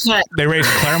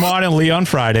race Claremont and Lee on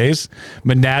Fridays,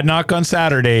 Monadnock on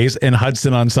Saturdays, and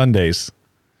Hudson on Sundays.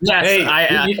 Yes,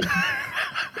 hey,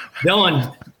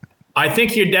 Dylan, I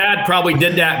think your dad probably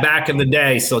did that back in the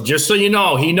day. So just so you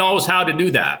know, he knows how to do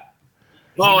that.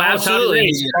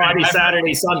 Absolutely. Friday,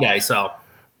 Saturday, Sunday. So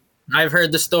I've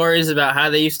heard the stories about how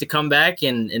they used to come back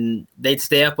and they'd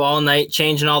stay up all night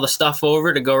changing all the stuff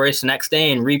over to go race the next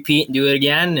day and repeat and do it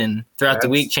again. And throughout the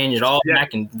week, change it all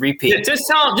back and repeat. Yeah, just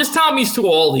tell him he's too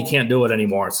old. He can't do it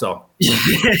anymore. So.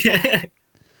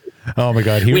 Oh my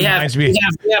God. We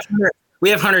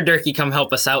have Hunter Durkee come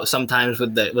help us out sometimes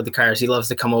with the cars. He loves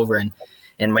to come over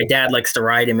and my dad likes to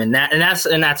ride him, and that's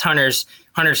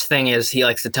Hunter's thing is he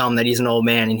likes to tell him that he's an old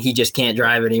man and he just can't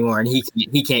drive anymore and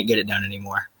he can't get it done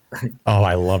anymore. Oh,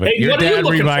 I love it. Hey, your dad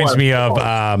reminds me of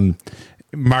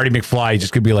Marty McFly.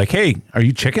 Just could be like, "Hey, are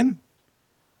you chicken?"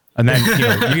 And then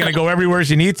you're gonna go everywhere as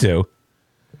you need to.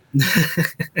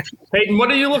 Peyton,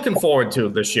 what are you looking forward to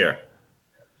this year?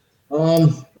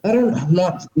 I'm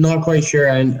not quite sure.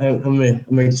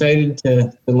 I'm excited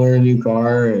to learn a new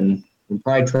car and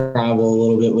probably travel a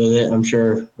little bit with it. I'm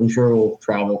sure we'll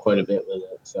travel quite a bit with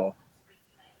it. So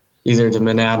either to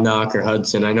Monadnock or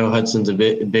Hudson. I know Hudson's a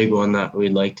big one that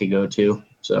we'd like to go to.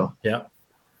 So yeah,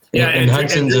 and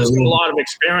Hudson's a lot of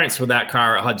experience with that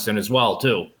car at Hudson as well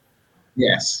too.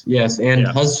 Yes, and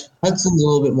Hudson's a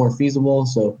little bit more feasible.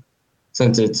 So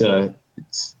since it's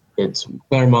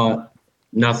Claremont,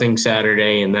 nothing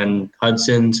Saturday, and then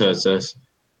Hudson, so so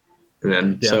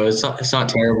it's not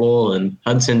terrible, and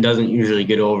Hudson doesn't usually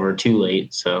get over too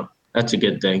late, so that's a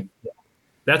good thing.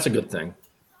 That's a good thing.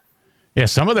 Yeah,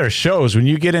 some of their shows, when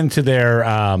you get into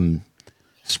their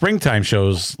springtime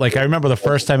shows, like I remember the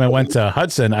first time I went to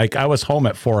Hudson, I was home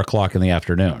at 4:00 in the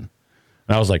afternoon,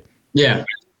 and I was like, "Yeah,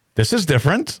 this is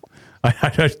different."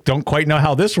 I don't quite know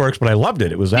how this works, but I loved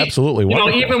it. It was absolutely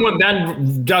wonderful. Even when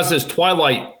Ben does his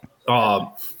twilight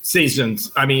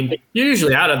seasons, I mean, you're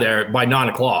usually out of there by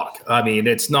 9:00. I mean,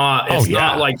 it's not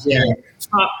like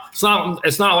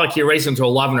it's not like you're racing to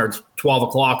 11 or 12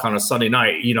 o'clock on a Sunday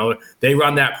night. They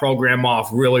run that program off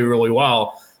really, really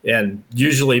well. And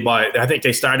usually I think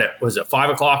they start at, was it 5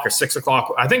 o'clock or 6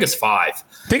 o'clock? I think it's 5.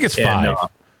 I think it's 5.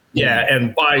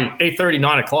 And by 8:30,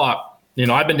 9 o'clock,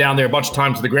 I've been down there a bunch of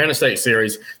times to the Grand Estate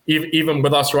Series, even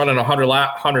with us running 100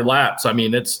 laps. I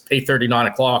mean, it's 8:30, 9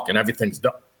 o'clock, and everything's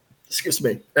done.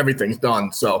 Everything's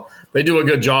done. So they do a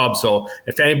good job. So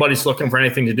if anybody's looking for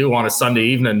anything to do on a Sunday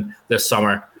evening this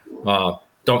summer,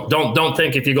 don't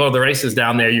think if you go to the races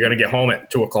down there, you're going to get home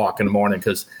at 2:00 in the morning,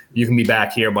 because you can be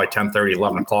back here by 10:30,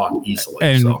 11 o'clock easily.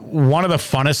 And one of the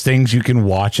funnest things you can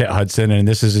watch at Hudson, and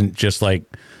this isn't just like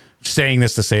saying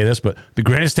this to say this, but the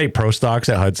Grand Estate Pro Stocks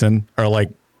at Hudson are like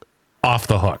off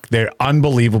the hook. They're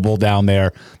unbelievable down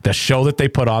there. The show that they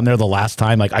put on there the last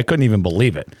time, like I couldn't even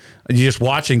believe it. You're just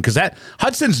watching, because that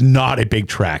Hudson's not a big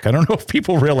track. I don't know if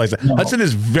people realize that. No. Hudson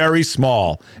is very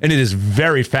small and it is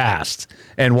very fast.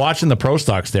 And watching the Pro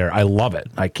Stocks there, I love it.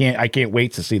 I can't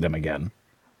wait to see them again.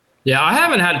 Yeah, I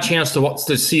haven't had a chance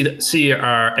to see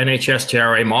our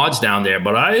NHSTRA mods down there,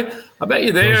 but I bet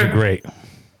you they're Those are great.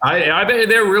 I bet you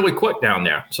they're really quick down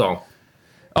there. So.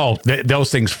 Oh,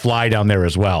 those things fly down there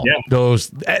as well. Yeah.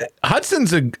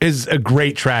 Hudson's is a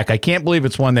great track. I can't believe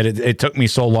it's one that it took me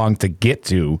so long to get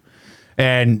to.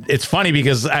 And it's funny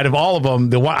because out of all of them,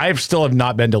 the one I still have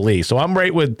not been to Lee. So I'm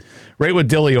right with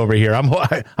Dilly over here.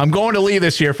 I'm going to Lee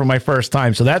this year for my first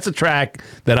time. So that's a track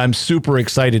that I'm super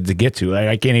excited to get to.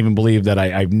 I can't even believe that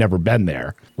I've never been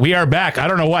there. We are back. I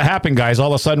don't know what happened, guys.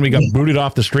 All of a sudden we got booted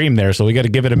off the stream there. So we got to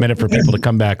give it a minute for people to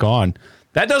come back on.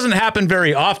 That doesn't happen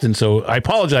very often. So I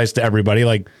apologize to everybody.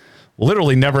 Like,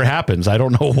 literally never happens. I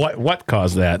don't know what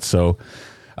caused that. So,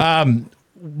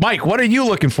 Mike, what are you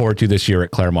looking forward to this year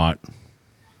at Claremont?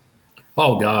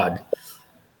 Oh God.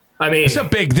 I mean, this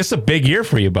is a big year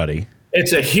for you, buddy.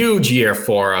 It's a huge year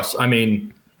for us. I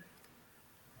mean,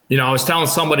 I was telling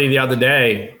somebody the other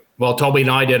day, well, Toby and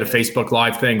I did a Facebook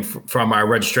Live thing from our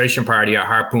registration party at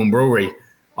Harpoon Brewery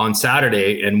on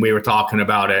Saturday, and we were talking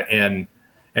about it. And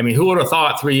I mean, who would have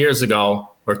thought 3 years ago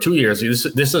or 2 years,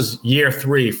 this is year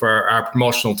 3 for our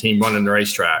promotional team running the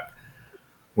racetrack.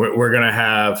 We're going to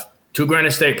have 2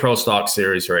 Granite State Pro Stock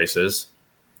Series races,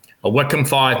 a Wickham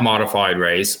 5 modified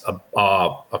race,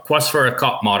 a Quest for a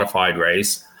Cup modified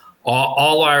race,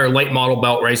 all our late model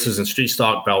belt races and street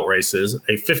stock belt races,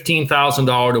 a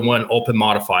 $15,000 to win open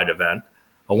modified event,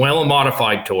 a Whalen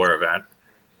modified tour event,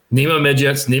 NEMA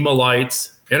Midgets, NEMA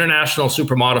Lights, International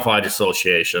Super Modified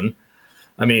Association.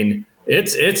 I mean,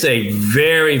 it's a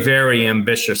very, very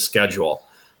ambitious schedule.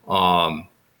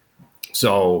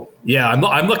 So yeah,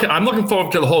 I'm looking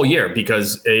forward to the whole year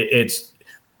because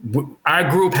our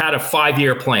group had a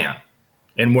 5-year plan,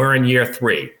 and we're in year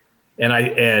 3.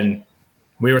 And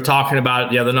we were talking about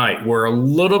it the other night. We're a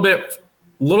little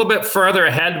bit further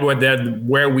ahead than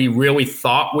where we really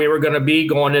thought we were going to be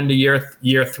going into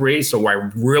year 3. So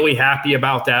we're really happy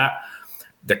about that.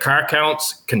 The car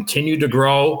counts continue to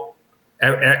grow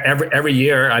every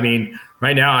year. I mean,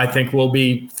 right now I think we'll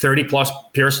be 30 plus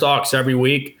pure stocks every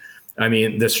week. I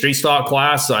mean, the street stock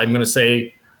class, I'm going to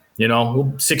say,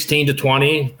 16 to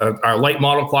 20. Our light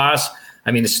model class,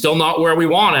 I mean, it's still not where we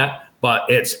want it, but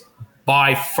it's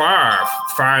by far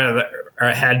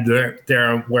ahead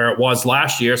there where it was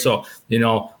last year. So,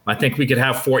 I think we could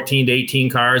have 14 to 18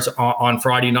 cars on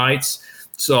Friday nights.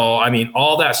 So, I mean,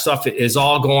 all that stuff is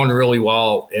all going really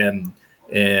well. And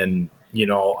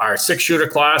our 6-shooter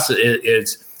class our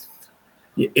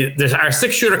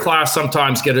 6-shooter class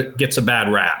sometimes gets a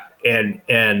bad rap.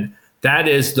 And that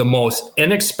is the most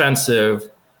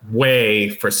inexpensive way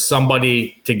for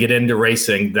somebody to get into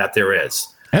racing that there is.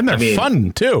 And they're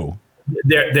fun too.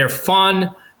 They're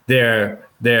fun. I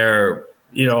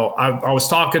was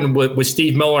talking with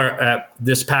Steve Miller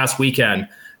this past weekend,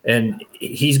 and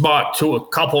he's bought a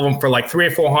couple of them for like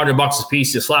 $300 or $400 a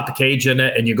piece. You slap a cage in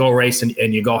it and you go race and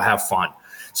you go have fun.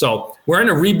 So we're in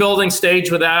a rebuilding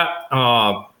stage with that.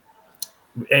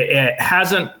 It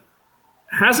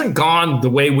hasn't gone the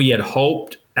way we had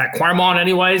hoped at Claremont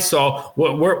anyway. So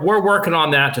we're working on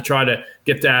that to try to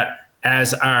get that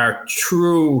as our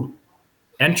true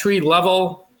entry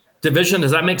level division.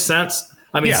 Does that make sense?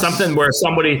 I mean, yes. Something where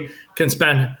somebody can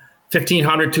spend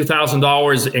 $1,500,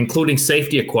 $2,000, including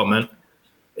safety equipment,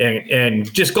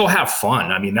 and just go have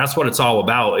fun. I mean, that's what it's all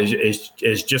about is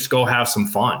just go have some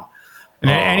fun. And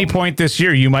at any point this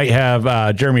year, you might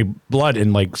have Jeremy Blood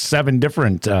in like 7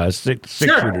 different six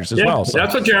shooters as well. So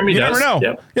that's what Jeremy does. You never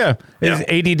know. Yep. Yeah. His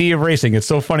ADD of racing. It's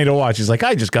so funny to watch. He's like,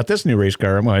 I just got this new race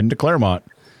car. I'm going to Claremont.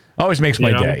 Always makes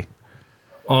my day.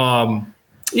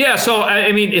 Yeah. So,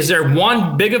 I mean, is there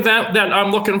one big event that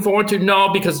I'm looking forward to?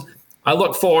 No, because I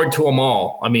look forward to them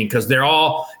all. I mean, because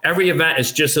every event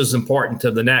is just as important to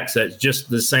the next. It's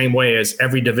just the same way as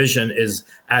every division is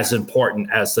as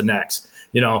important as the next.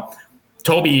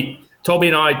 Toby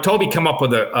come up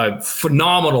with a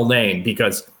phenomenal name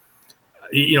because,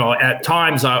 at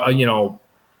times,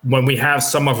 when we have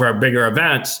some of our bigger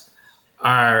events,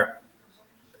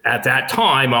 at that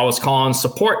time, I was calling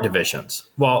support divisions.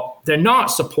 Well, they're not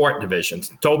support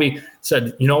divisions. Toby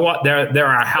said, you know what? They're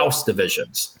our house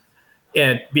divisions.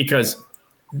 And because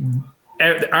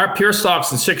our pure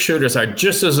stocks and 6-shooters are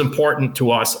just as important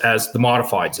to us as the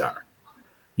modifieds are.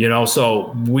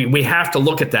 So we have to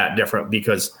look at that different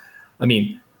because, I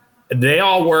mean, they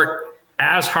all work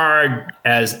as hard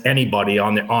as anybody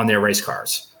on their race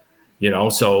cars.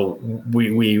 So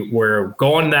we're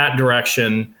going that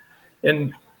direction,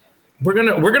 and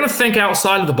we're gonna think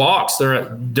outside of the box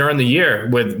during the year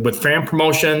with fan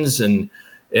promotions and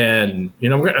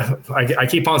I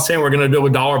keep on saying we're gonna do a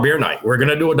 $1 beer night. We're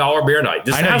gonna do a $1 beer night.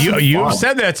 I know you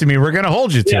said that to me. We're gonna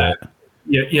hold you to it.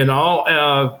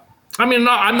 I mean,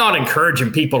 I'm not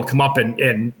encouraging people to come up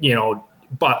and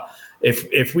but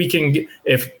if we can,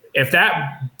 if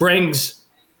that brings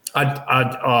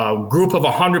a group of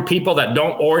 100 people that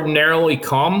don't ordinarily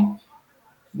come,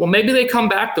 Well, maybe they come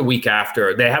back the week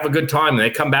after. They have a good time and they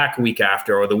come back a week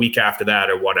after or the week after that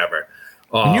or whatever.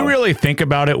 When you really think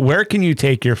about it, where can you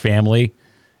take your family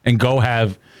and go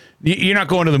have? You're not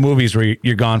going to the movies where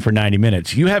you're gone for 90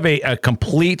 minutes. You have a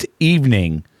complete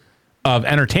evening of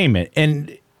entertainment,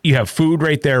 and you have food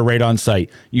right there, right on site.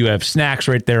 You have snacks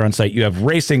right there on site. You have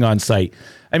racing on site.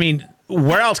 I mean,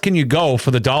 where else can you go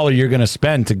for the dollar you're going to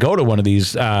spend to go to one of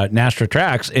these NASCAR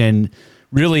tracks and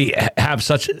really have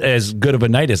such as good of a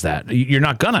night as that? You're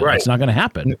not gonna. Right. It's not going to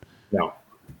happen.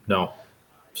 No.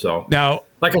 So now,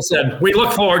 like I said, we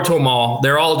look forward to them all.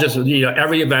 They're all just,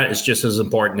 every event is just as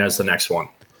important as the next one.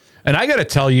 And I got to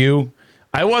tell you,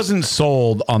 I wasn't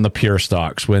sold on the pure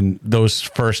stocks when those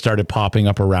first started popping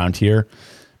up around here.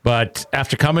 But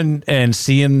after coming and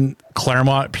seeing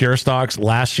Claremont pure stocks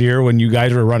last year when you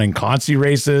guys were running Conci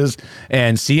races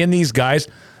and seeing these guys,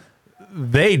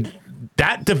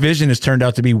 that division has turned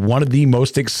out to be one of the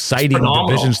most exciting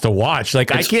divisions to watch.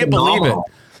 Like, I can't believe it.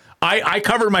 I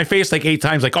covered my face like 8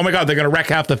 times, like, oh my God, they're going to wreck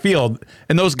half the field.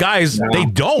 And those guys, they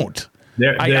don't.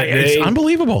 It's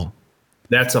unbelievable.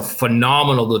 That's a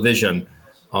phenomenal division.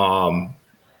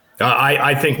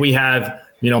 I think we have,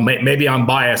 maybe I'm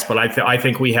biased, but I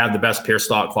think we have the best pure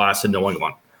stock class in New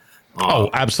England.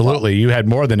 Absolutely. You had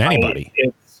more than anybody.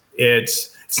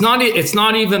 It's not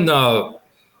even the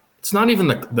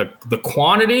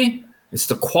quantity, it's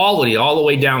the quality all the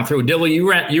way down through. Dilly,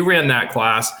 you ran that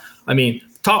class. I mean,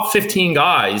 top 15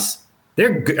 guys,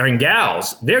 and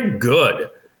gals, they're good.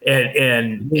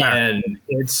 And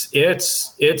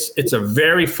it's a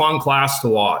very fun class to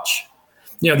watch.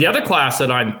 The other class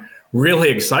that I'm really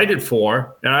excited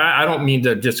for, and I don't mean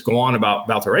to just go on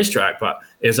about the racetrack, but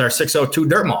is our 602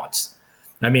 dirt mods.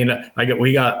 I mean,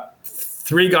 we got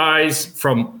 3 guys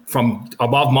from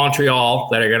above Montreal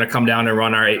that are going to come down and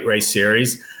run our 8 race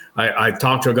series. I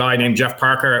talked to a guy named Jeff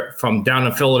Parker from down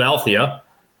in Philadelphia,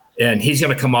 and he's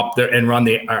going to come up there and run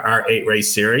our 8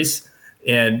 race series.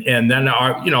 And then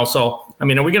so, I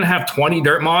mean, are we going to have 20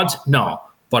 dirt mods? No,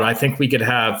 but I think we could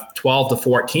have 12 to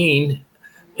 14.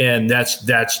 And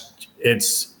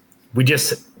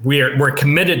we're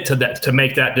committed to that, to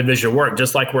make that division work.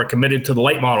 Just like we're committed to the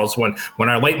late models. When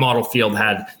our late model field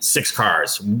had 6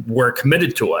 cars, we're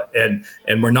committed to it,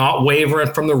 and we're not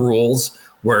wavering from the rules.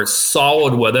 We're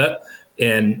solid with it.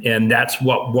 And that's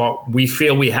what we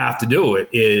feel we have to do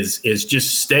is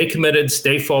just stay committed,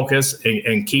 stay focused,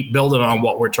 and keep building on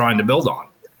what we're trying to build on.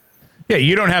 Yeah,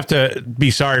 you don't have to be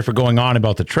sorry for going on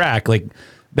about the track. Like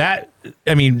that,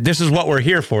 I mean, this is what we're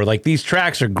here for. Like, these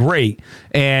tracks are great,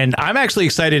 and I'm actually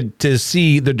excited to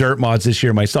see the dirt mods this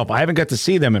year myself. I haven't got to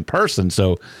see them in person,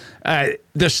 so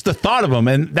just the thought of them,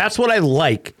 and that's what I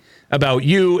like about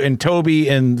you and Toby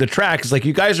and the track, is like,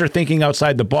 you guys are thinking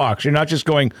outside the box. You're not just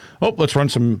going, oh, let's run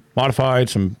some modified,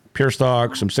 some pure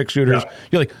stock, some 6-shooters. Yeah.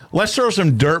 You're like, let's throw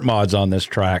some dirt mods on this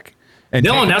track. And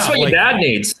Dylan, that's what your dad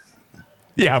needs.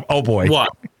 Yeah. Oh boy. What?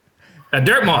 A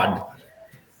dirt mod.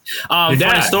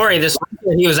 Funny story. This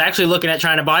he was actually looking at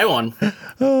trying to buy one.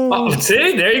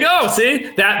 See, there you go.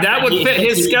 See, that would fit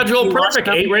his schedule perfect.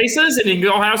 8 races, and he can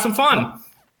go have some fun.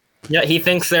 Yeah, he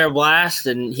thinks they're a blast,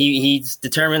 and he's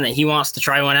determined that he wants to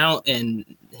try one out, and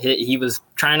he was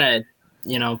trying to,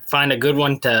 find a good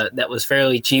one that was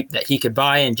fairly cheap that he could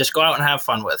buy and just go out and have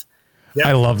fun with. Yep.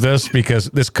 I love this because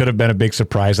this could have been a big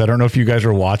surprise. I don't know if you guys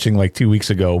were watching, like 2 weeks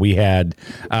ago, we had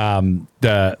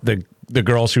the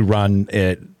girls who run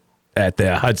it at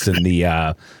the Hudson,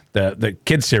 the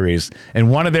kids series,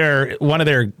 and one of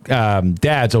their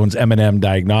dads owns M&M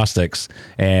Diagnostics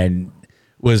and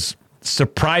was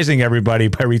surprising everybody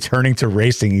by returning to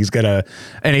racing. He's got a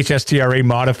NHSTRA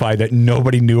modified that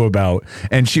nobody knew about.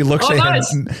 And she looks at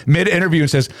him mid-interview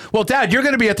and says, well, Dad, you're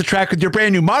going to be at the track with your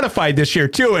brand new modified this year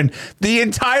too. And the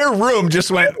entire room just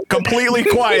went completely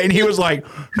quiet. And he was like,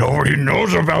 nobody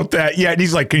knows about that yet. And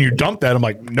he's like, can you dump that? I'm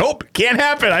like, nope, can't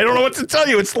happen. I don't know what to tell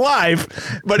you. It's live.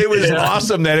 But it was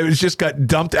awesome that it was just got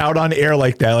dumped out on air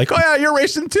like that. Like, oh yeah, you're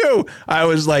racing too. I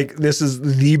was like, this is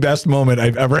the best moment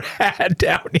I've ever had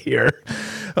down here.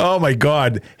 Oh my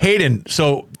God. Hayden,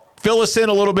 so fill us in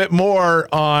a little bit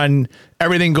more on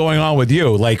everything going on with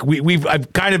you. Like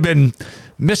I've kind of been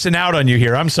missing out on you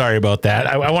here. I'm sorry about that.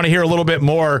 I want to hear a little bit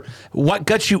more. What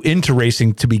got you into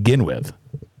racing to begin with?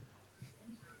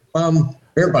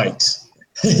 Dirt bikes.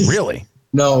 Really?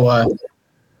 No.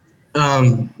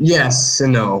 Yes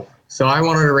and no. So I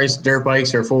wanted to race dirt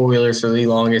bikes or 4-wheelers for the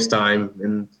longest time,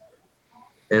 and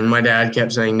my dad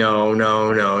kept saying, no,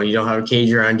 you don't have a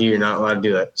cage around you. You're not allowed to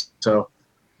do it. So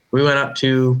we went up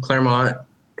to Claremont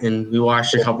and we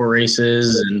watched a couple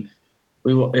races, and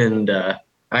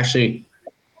actually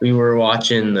we were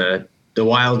watching the the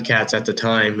Wildcats at the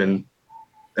time, and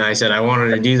I said I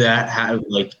wanted to do that.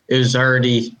 It was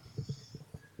already,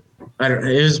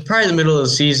 it was probably the middle of the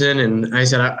season, and I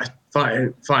said,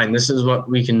 fine, this is what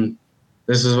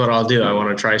I'll do. I want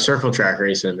to try circle track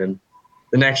racing. And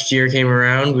the next year came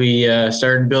around, we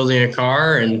started building a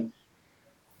car, and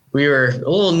we were a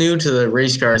little new to the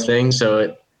race car thing,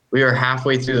 so we were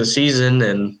halfway through the season,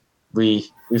 and we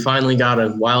finally got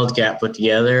a Wildcat put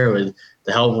together with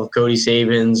the help of Cody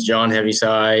Sabins, John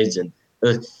Heavysides, and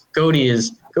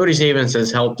Cody Sabins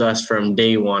has helped us from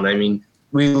day one. I mean,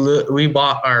 we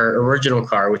bought our original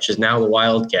car, which is now the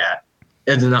Wildcat,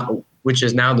 which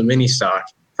is now the mini stock,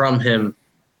 from him.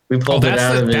 We pulled it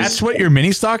out of his. That's what your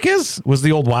mini stock is? Was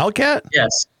the old Wildcat?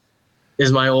 Yes,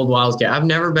 is my old Wildcat. I've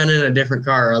never been in a different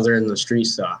car other than the street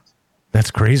stock.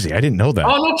 That's crazy. I didn't know that.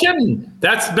 Oh, no kidding.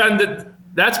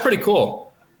 That's pretty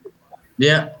cool.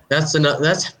 Yeah, that's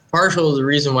partial to the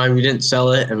reason why we didn't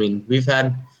sell it. I mean, we've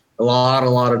had a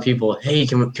lot of people, hey,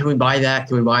 can we buy that?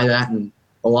 Can we buy that? And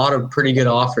a lot of pretty good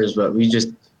offers, but we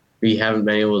haven't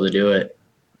been able to do it.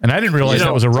 And I didn't realize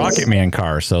that was a Rocket Man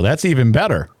car, so that's even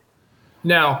better.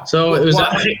 No. So it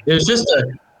was just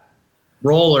a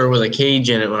roller with a cage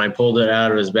in it when I pulled it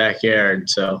out of his backyard.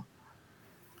 So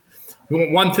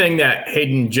one thing that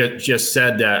Hayden just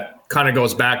said that kind of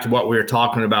goes back to what we were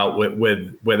talking about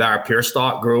with our pure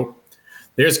stock group.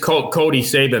 There's Cody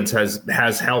Sabins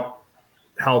has helped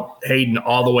Hayden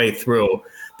all the way through.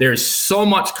 There's so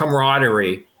much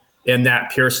camaraderie in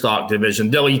that pure stock division.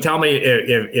 Dilly, you tell me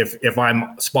if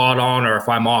I'm spot on or if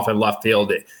I'm off in left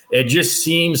field. It just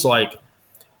seems like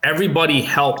everybody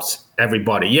helps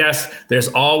everybody. Yes, there's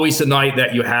always a night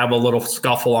that you have a little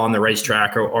scuffle on the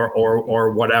racetrack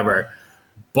or whatever,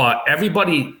 but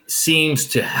everybody seems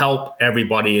to help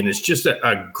everybody, and it's just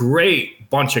a great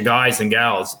bunch of guys and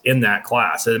gals in that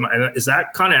class. Is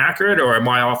that kind of accurate, or am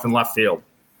I off in left field?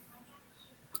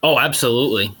 Oh,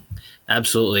 absolutely.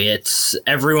 Absolutely. It's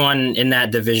everyone in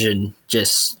that division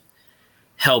just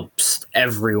helps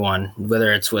everyone,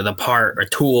 whether it's with a part, a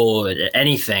tool,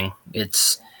 anything.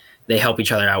 They help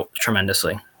each other out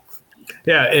tremendously.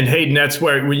 Yeah, and Hayden, that's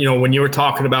where when you were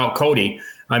talking about Cody,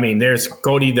 I mean, there's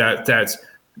Cody that's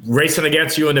racing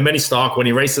against you in the mini stock when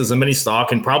he races the mini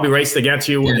stock, and probably raced against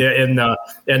you in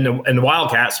the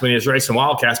Wildcats when he was racing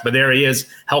Wildcats. But there he is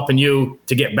helping you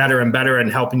to get better and better and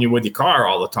helping you with your car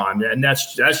all the time. And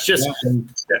that's just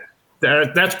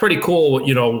that's pretty cool.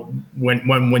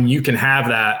 When you can have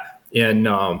that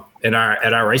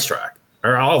at our racetrack,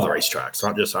 or all the racetracks,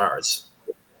 not just ours.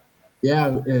 Yeah,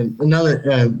 and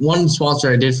another one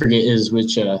sponsor I did forget is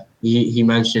which he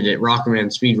mentioned it. Rockman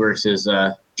Speedworks is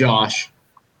Josh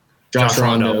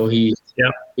Rondo. He's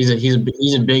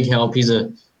a big help. He's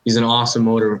an awesome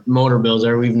motor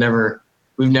builder. We've never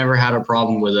had a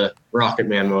problem with a Rocket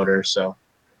Man motor, so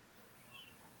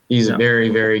he's a very,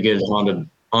 very good Honda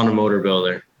motor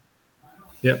builder.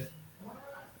 Yep.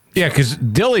 Yeah, because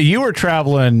Dilly, you were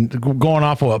traveling, going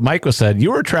off of what Michael said,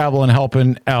 you were traveling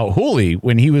helping out Hooley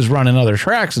when he was running other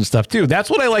tracks and stuff too. That's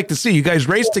what I like to see. You guys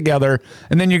race together,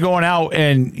 and then you're going out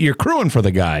and you're crewing for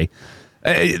the guy.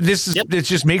 It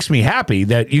just makes me happy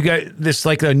that you got this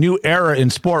like a new era in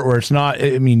sport where it's not.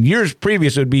 I mean, years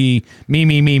previous would be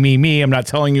me. I'm not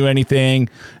telling you anything,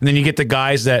 and then you get the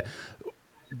guys that.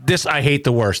 This I hate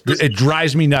the worst. It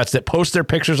drives me nuts that post their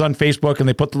pictures on Facebook and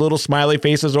they put the little smiley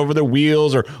faces over their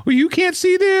wheels, or you can't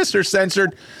see this, or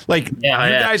censored. Like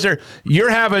guys you're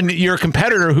having your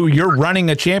competitor who you're running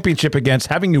a championship against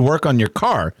having you work on your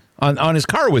car on his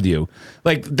car with you.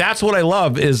 Like that's what I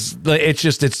love is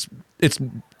it's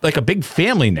like a big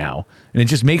family now, and it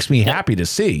just makes me happy to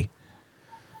see.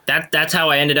 That's how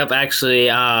I ended up actually.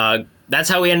 That's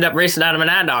how we ended up racing out of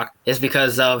Monadnock, is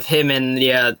because of him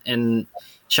and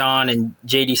Sean and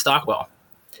JD Stockwell.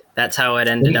 That's how it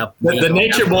ended up. The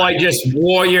Nature Boy just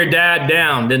wore your dad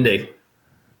down, didn't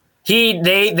he?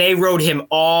 They rode him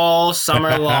all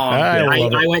summer long. I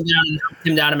went down and helped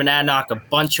him down to Monadnock a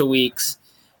bunch of weeks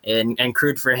and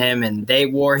crewed for him, and they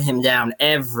wore him down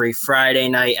every Friday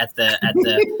night at the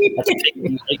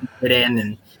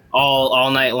and all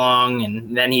night long,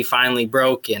 and then he finally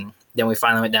broke, and then we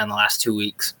finally went down the last 2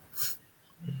 weeks.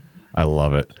 I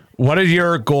love it. What are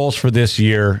your goals for this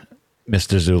year,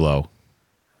 Mr. Zullo?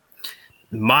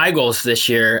 My goals this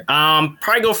year,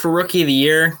 probably go for Rookie of the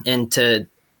Year, and to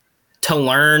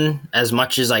learn as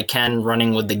much as I can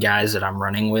running with the guys that I'm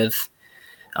running with.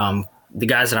 The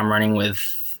guys that I'm running with,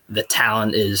 the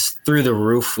talent is through the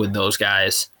roof with those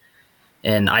guys,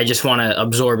 and I just want to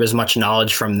absorb as much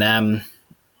knowledge from them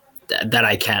that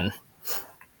I can,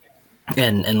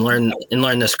 and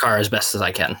learn this car as best as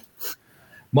I can.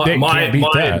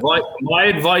 My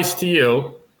advice to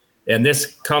you, and this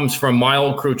comes from my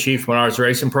old crew chief when I was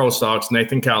racing pro stocks,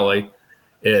 Nathan Kelly,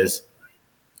 is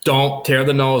don't tear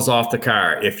the nose off the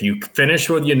car. If you finish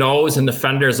with your nose and the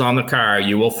fenders on the car,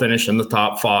 you will finish in the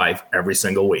top 5 every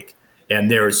single week. And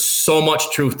there is so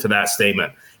much truth to that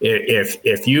statement.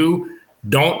 If you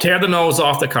don't tear the nose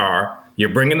off the car, you're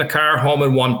bringing the car home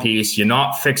in one piece. You're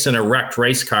not fixing a wrecked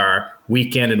race car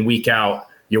week in and week out.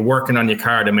 You're working on your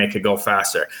car to make it go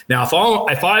faster. Now,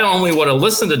 if I only would have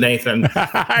listened to Nathan,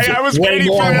 I was waiting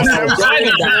for this.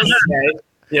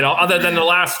 Other than the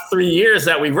last 3 years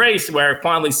that we raced, where it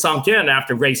finally sunk in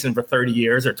after racing for 30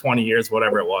 years or 20 years,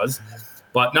 whatever it was.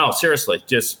 But no, seriously,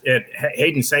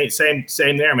 Hayden,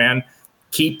 same there, man.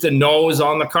 Keep the nose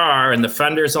on the car and the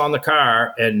fenders on the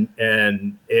car, and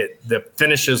the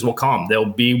finishes will come. They'll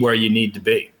be where you need to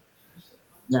be.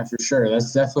 Yeah, for sure.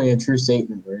 That's definitely a true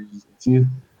statement. Where if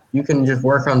you can just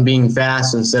work on being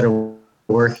fast instead of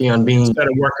working on being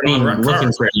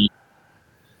looking pretty.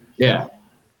 Yeah.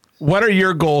 What are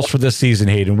your goals for this season,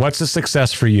 Hayden? What's a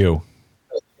success for you?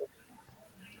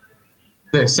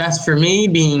 Success for me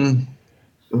being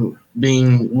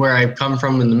where I've come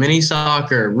from in the mini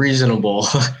stock or reasonable.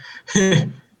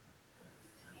 In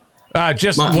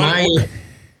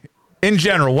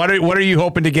general, what are you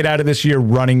hoping to get out of this year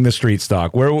running the street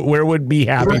stock? Where would be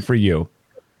happy for you?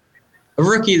 A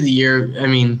rookie of the year. I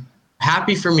mean,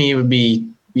 happy for me would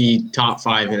be top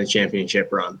 5 in a championship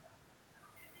run.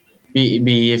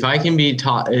 If I can be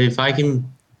top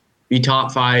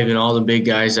 5 in all the big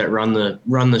guys that run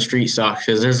the street stocks,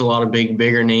 because there's a lot of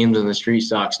bigger names in the street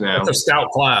stocks now. That's a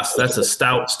stout class. That's a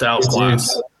stout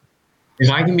class.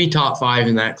 If I can be top 5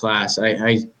 in that class,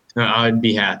 I'd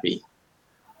be happy.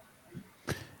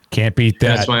 Can't beat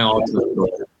that. That's my ultimate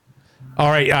goal. All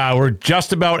right, we're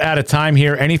just about out of time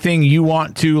here. Anything you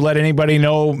want to let anybody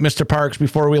know, Mr. Parks,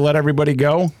 before we let everybody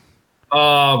go?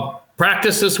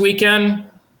 Practice this weekend.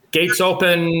 Gates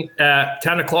open at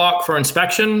 10 o'clock for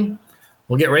inspection.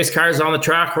 We'll get race cars on the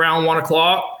track around 1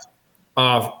 o'clock.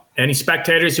 Any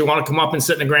spectators who want to come up and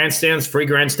sit in the grandstands, free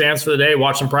grandstands for the day,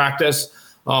 watch them practice.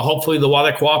 Hopefully the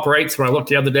weather cooperates. When I looked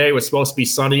the other day, it was supposed to be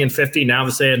sunny and 50. Now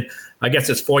they're saying, I guess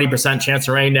it's 40% chance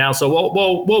of rain now. So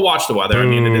we'll watch the weather. Ooh, I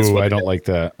mean, it is what I don't like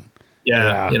that.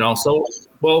 Yeah. So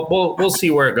we'll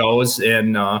see where it goes.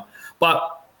 And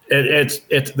but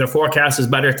it's the forecast is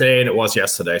better today than it was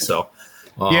yesterday. So.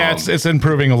 It's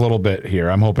improving a little bit here.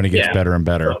 I'm hoping it gets better and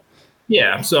better.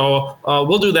 So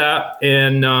we'll do that.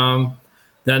 And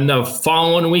then the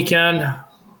following weekend,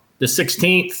 the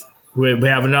 16th, we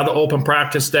have another open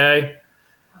practice day.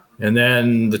 And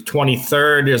then the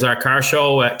 23rd is our car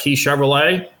show at Key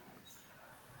Chevrolet.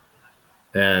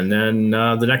 And then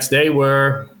the next day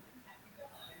we're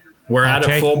at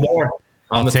it full bore.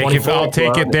 I'll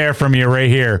take it there from you right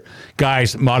here.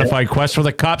 Guys, Modified Quest for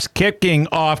the Cups kicking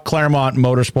off Claremont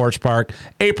Motorsports Park,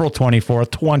 April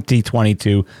 24th,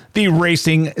 2022. The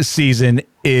racing season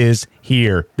is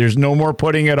here. There's no more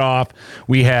putting it off.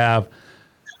 We have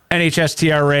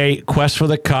NHSTRA Quest for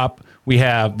the Cup. We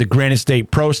have the Granite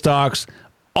State Pro Stocks,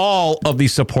 all of the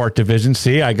support divisions.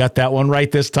 See, I got that one right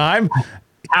this time.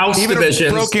 House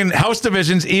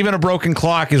divisions, even a broken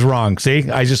clock is wrong. See,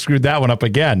 I just screwed that one up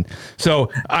again. So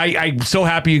I'm so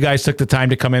happy you guys took the time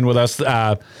to come in with us,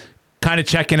 kind of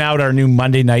checking out our new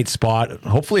Monday night spot.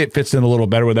 Hopefully it fits in a little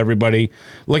better with everybody.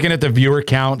 Looking at the viewer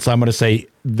counts, I'm going to say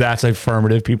that's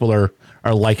affirmative. People are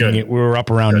liking it. We were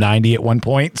up around 90 at one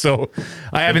point. So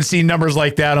I haven't seen numbers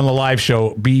like that on the live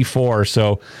show before.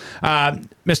 So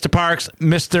Mr. Parks,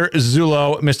 Mr.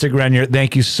 Zullo, Mr. Grenier,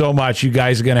 thank you so much. You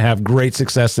guys are going to have great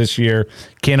success this year.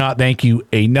 Cannot thank you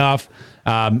enough.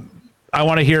 I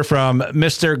want to hear from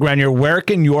Mr. Grenier. Where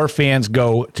can your fans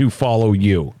go to follow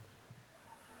you?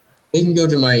 They can go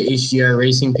to my HDR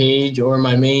Racing page or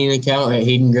my main account at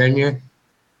Haydon Grenier.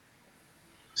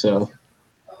 So...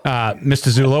 Mr.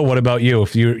 Zullo, what about you?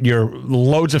 If you're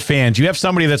loads of fans, you have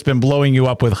somebody that's been blowing you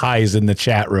up with highs in the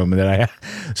chat room.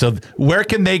 So where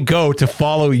can they go to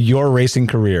follow your racing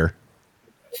career?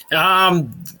 To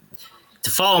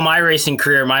follow my racing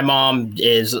career, my mom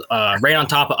is right on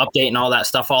top of updating all that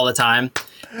stuff all the time,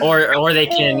 or they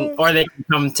can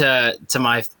come to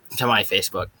my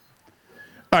Facebook.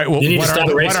 All right. Well,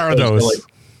 what are those?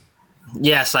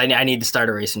 Yes, I need to start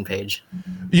a racing page.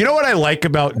 You know what I like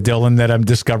about Dylan that I'm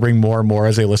discovering more and more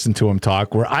as I listen to him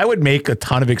talk, where I would make a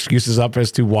ton of excuses up as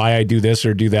to why I do this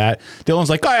or do that. Dylan's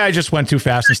like, I just went too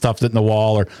fast and stuffed it in the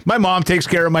wall, or my mom takes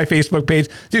care of my Facebook page.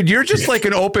 Dude, you're just like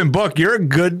an open book. You're a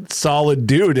good, solid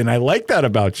dude, and I like that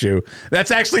about you.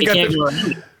 That's actually got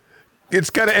It's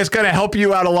gonna help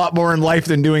you out a lot more in life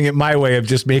than doing it my way of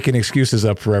just making excuses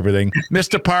up for everything.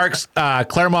 Mr. Parks,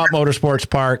 Claremont Motorsports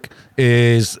Park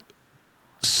is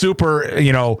super.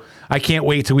 I can't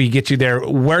wait till we get you there.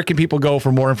 Where can people go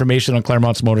for more information on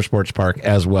Claremont's Motorsports Park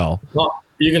as well? Well,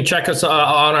 you can check us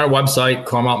on our website,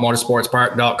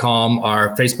 ClaremontMotorsportsPark.com,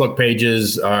 our Facebook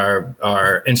pages,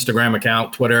 our Instagram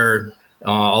account, Twitter,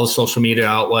 all the social media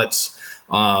outlets.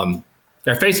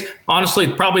 Honestly,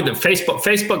 probably the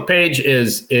Facebook page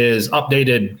is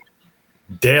updated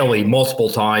daily, multiple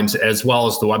times, as well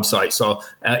as the website. So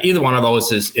either one of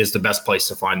those is the best place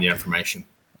to find the information.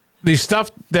 The stuff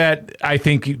that I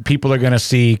think people are going to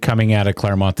see coming out of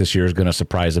Claremont this year is going to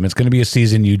surprise them. It's going to be a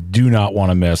season you do not want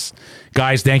to miss.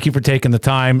 Guys, thank you for taking the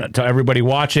time. To everybody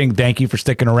watching, thank you for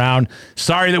sticking around.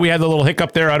 Sorry that we had the little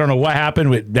hiccup there. I don't know what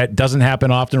happened. That doesn't happen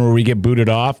often where we get booted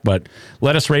off, but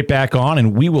let us right back on,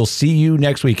 and we will see you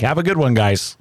next week. Have a good one, guys.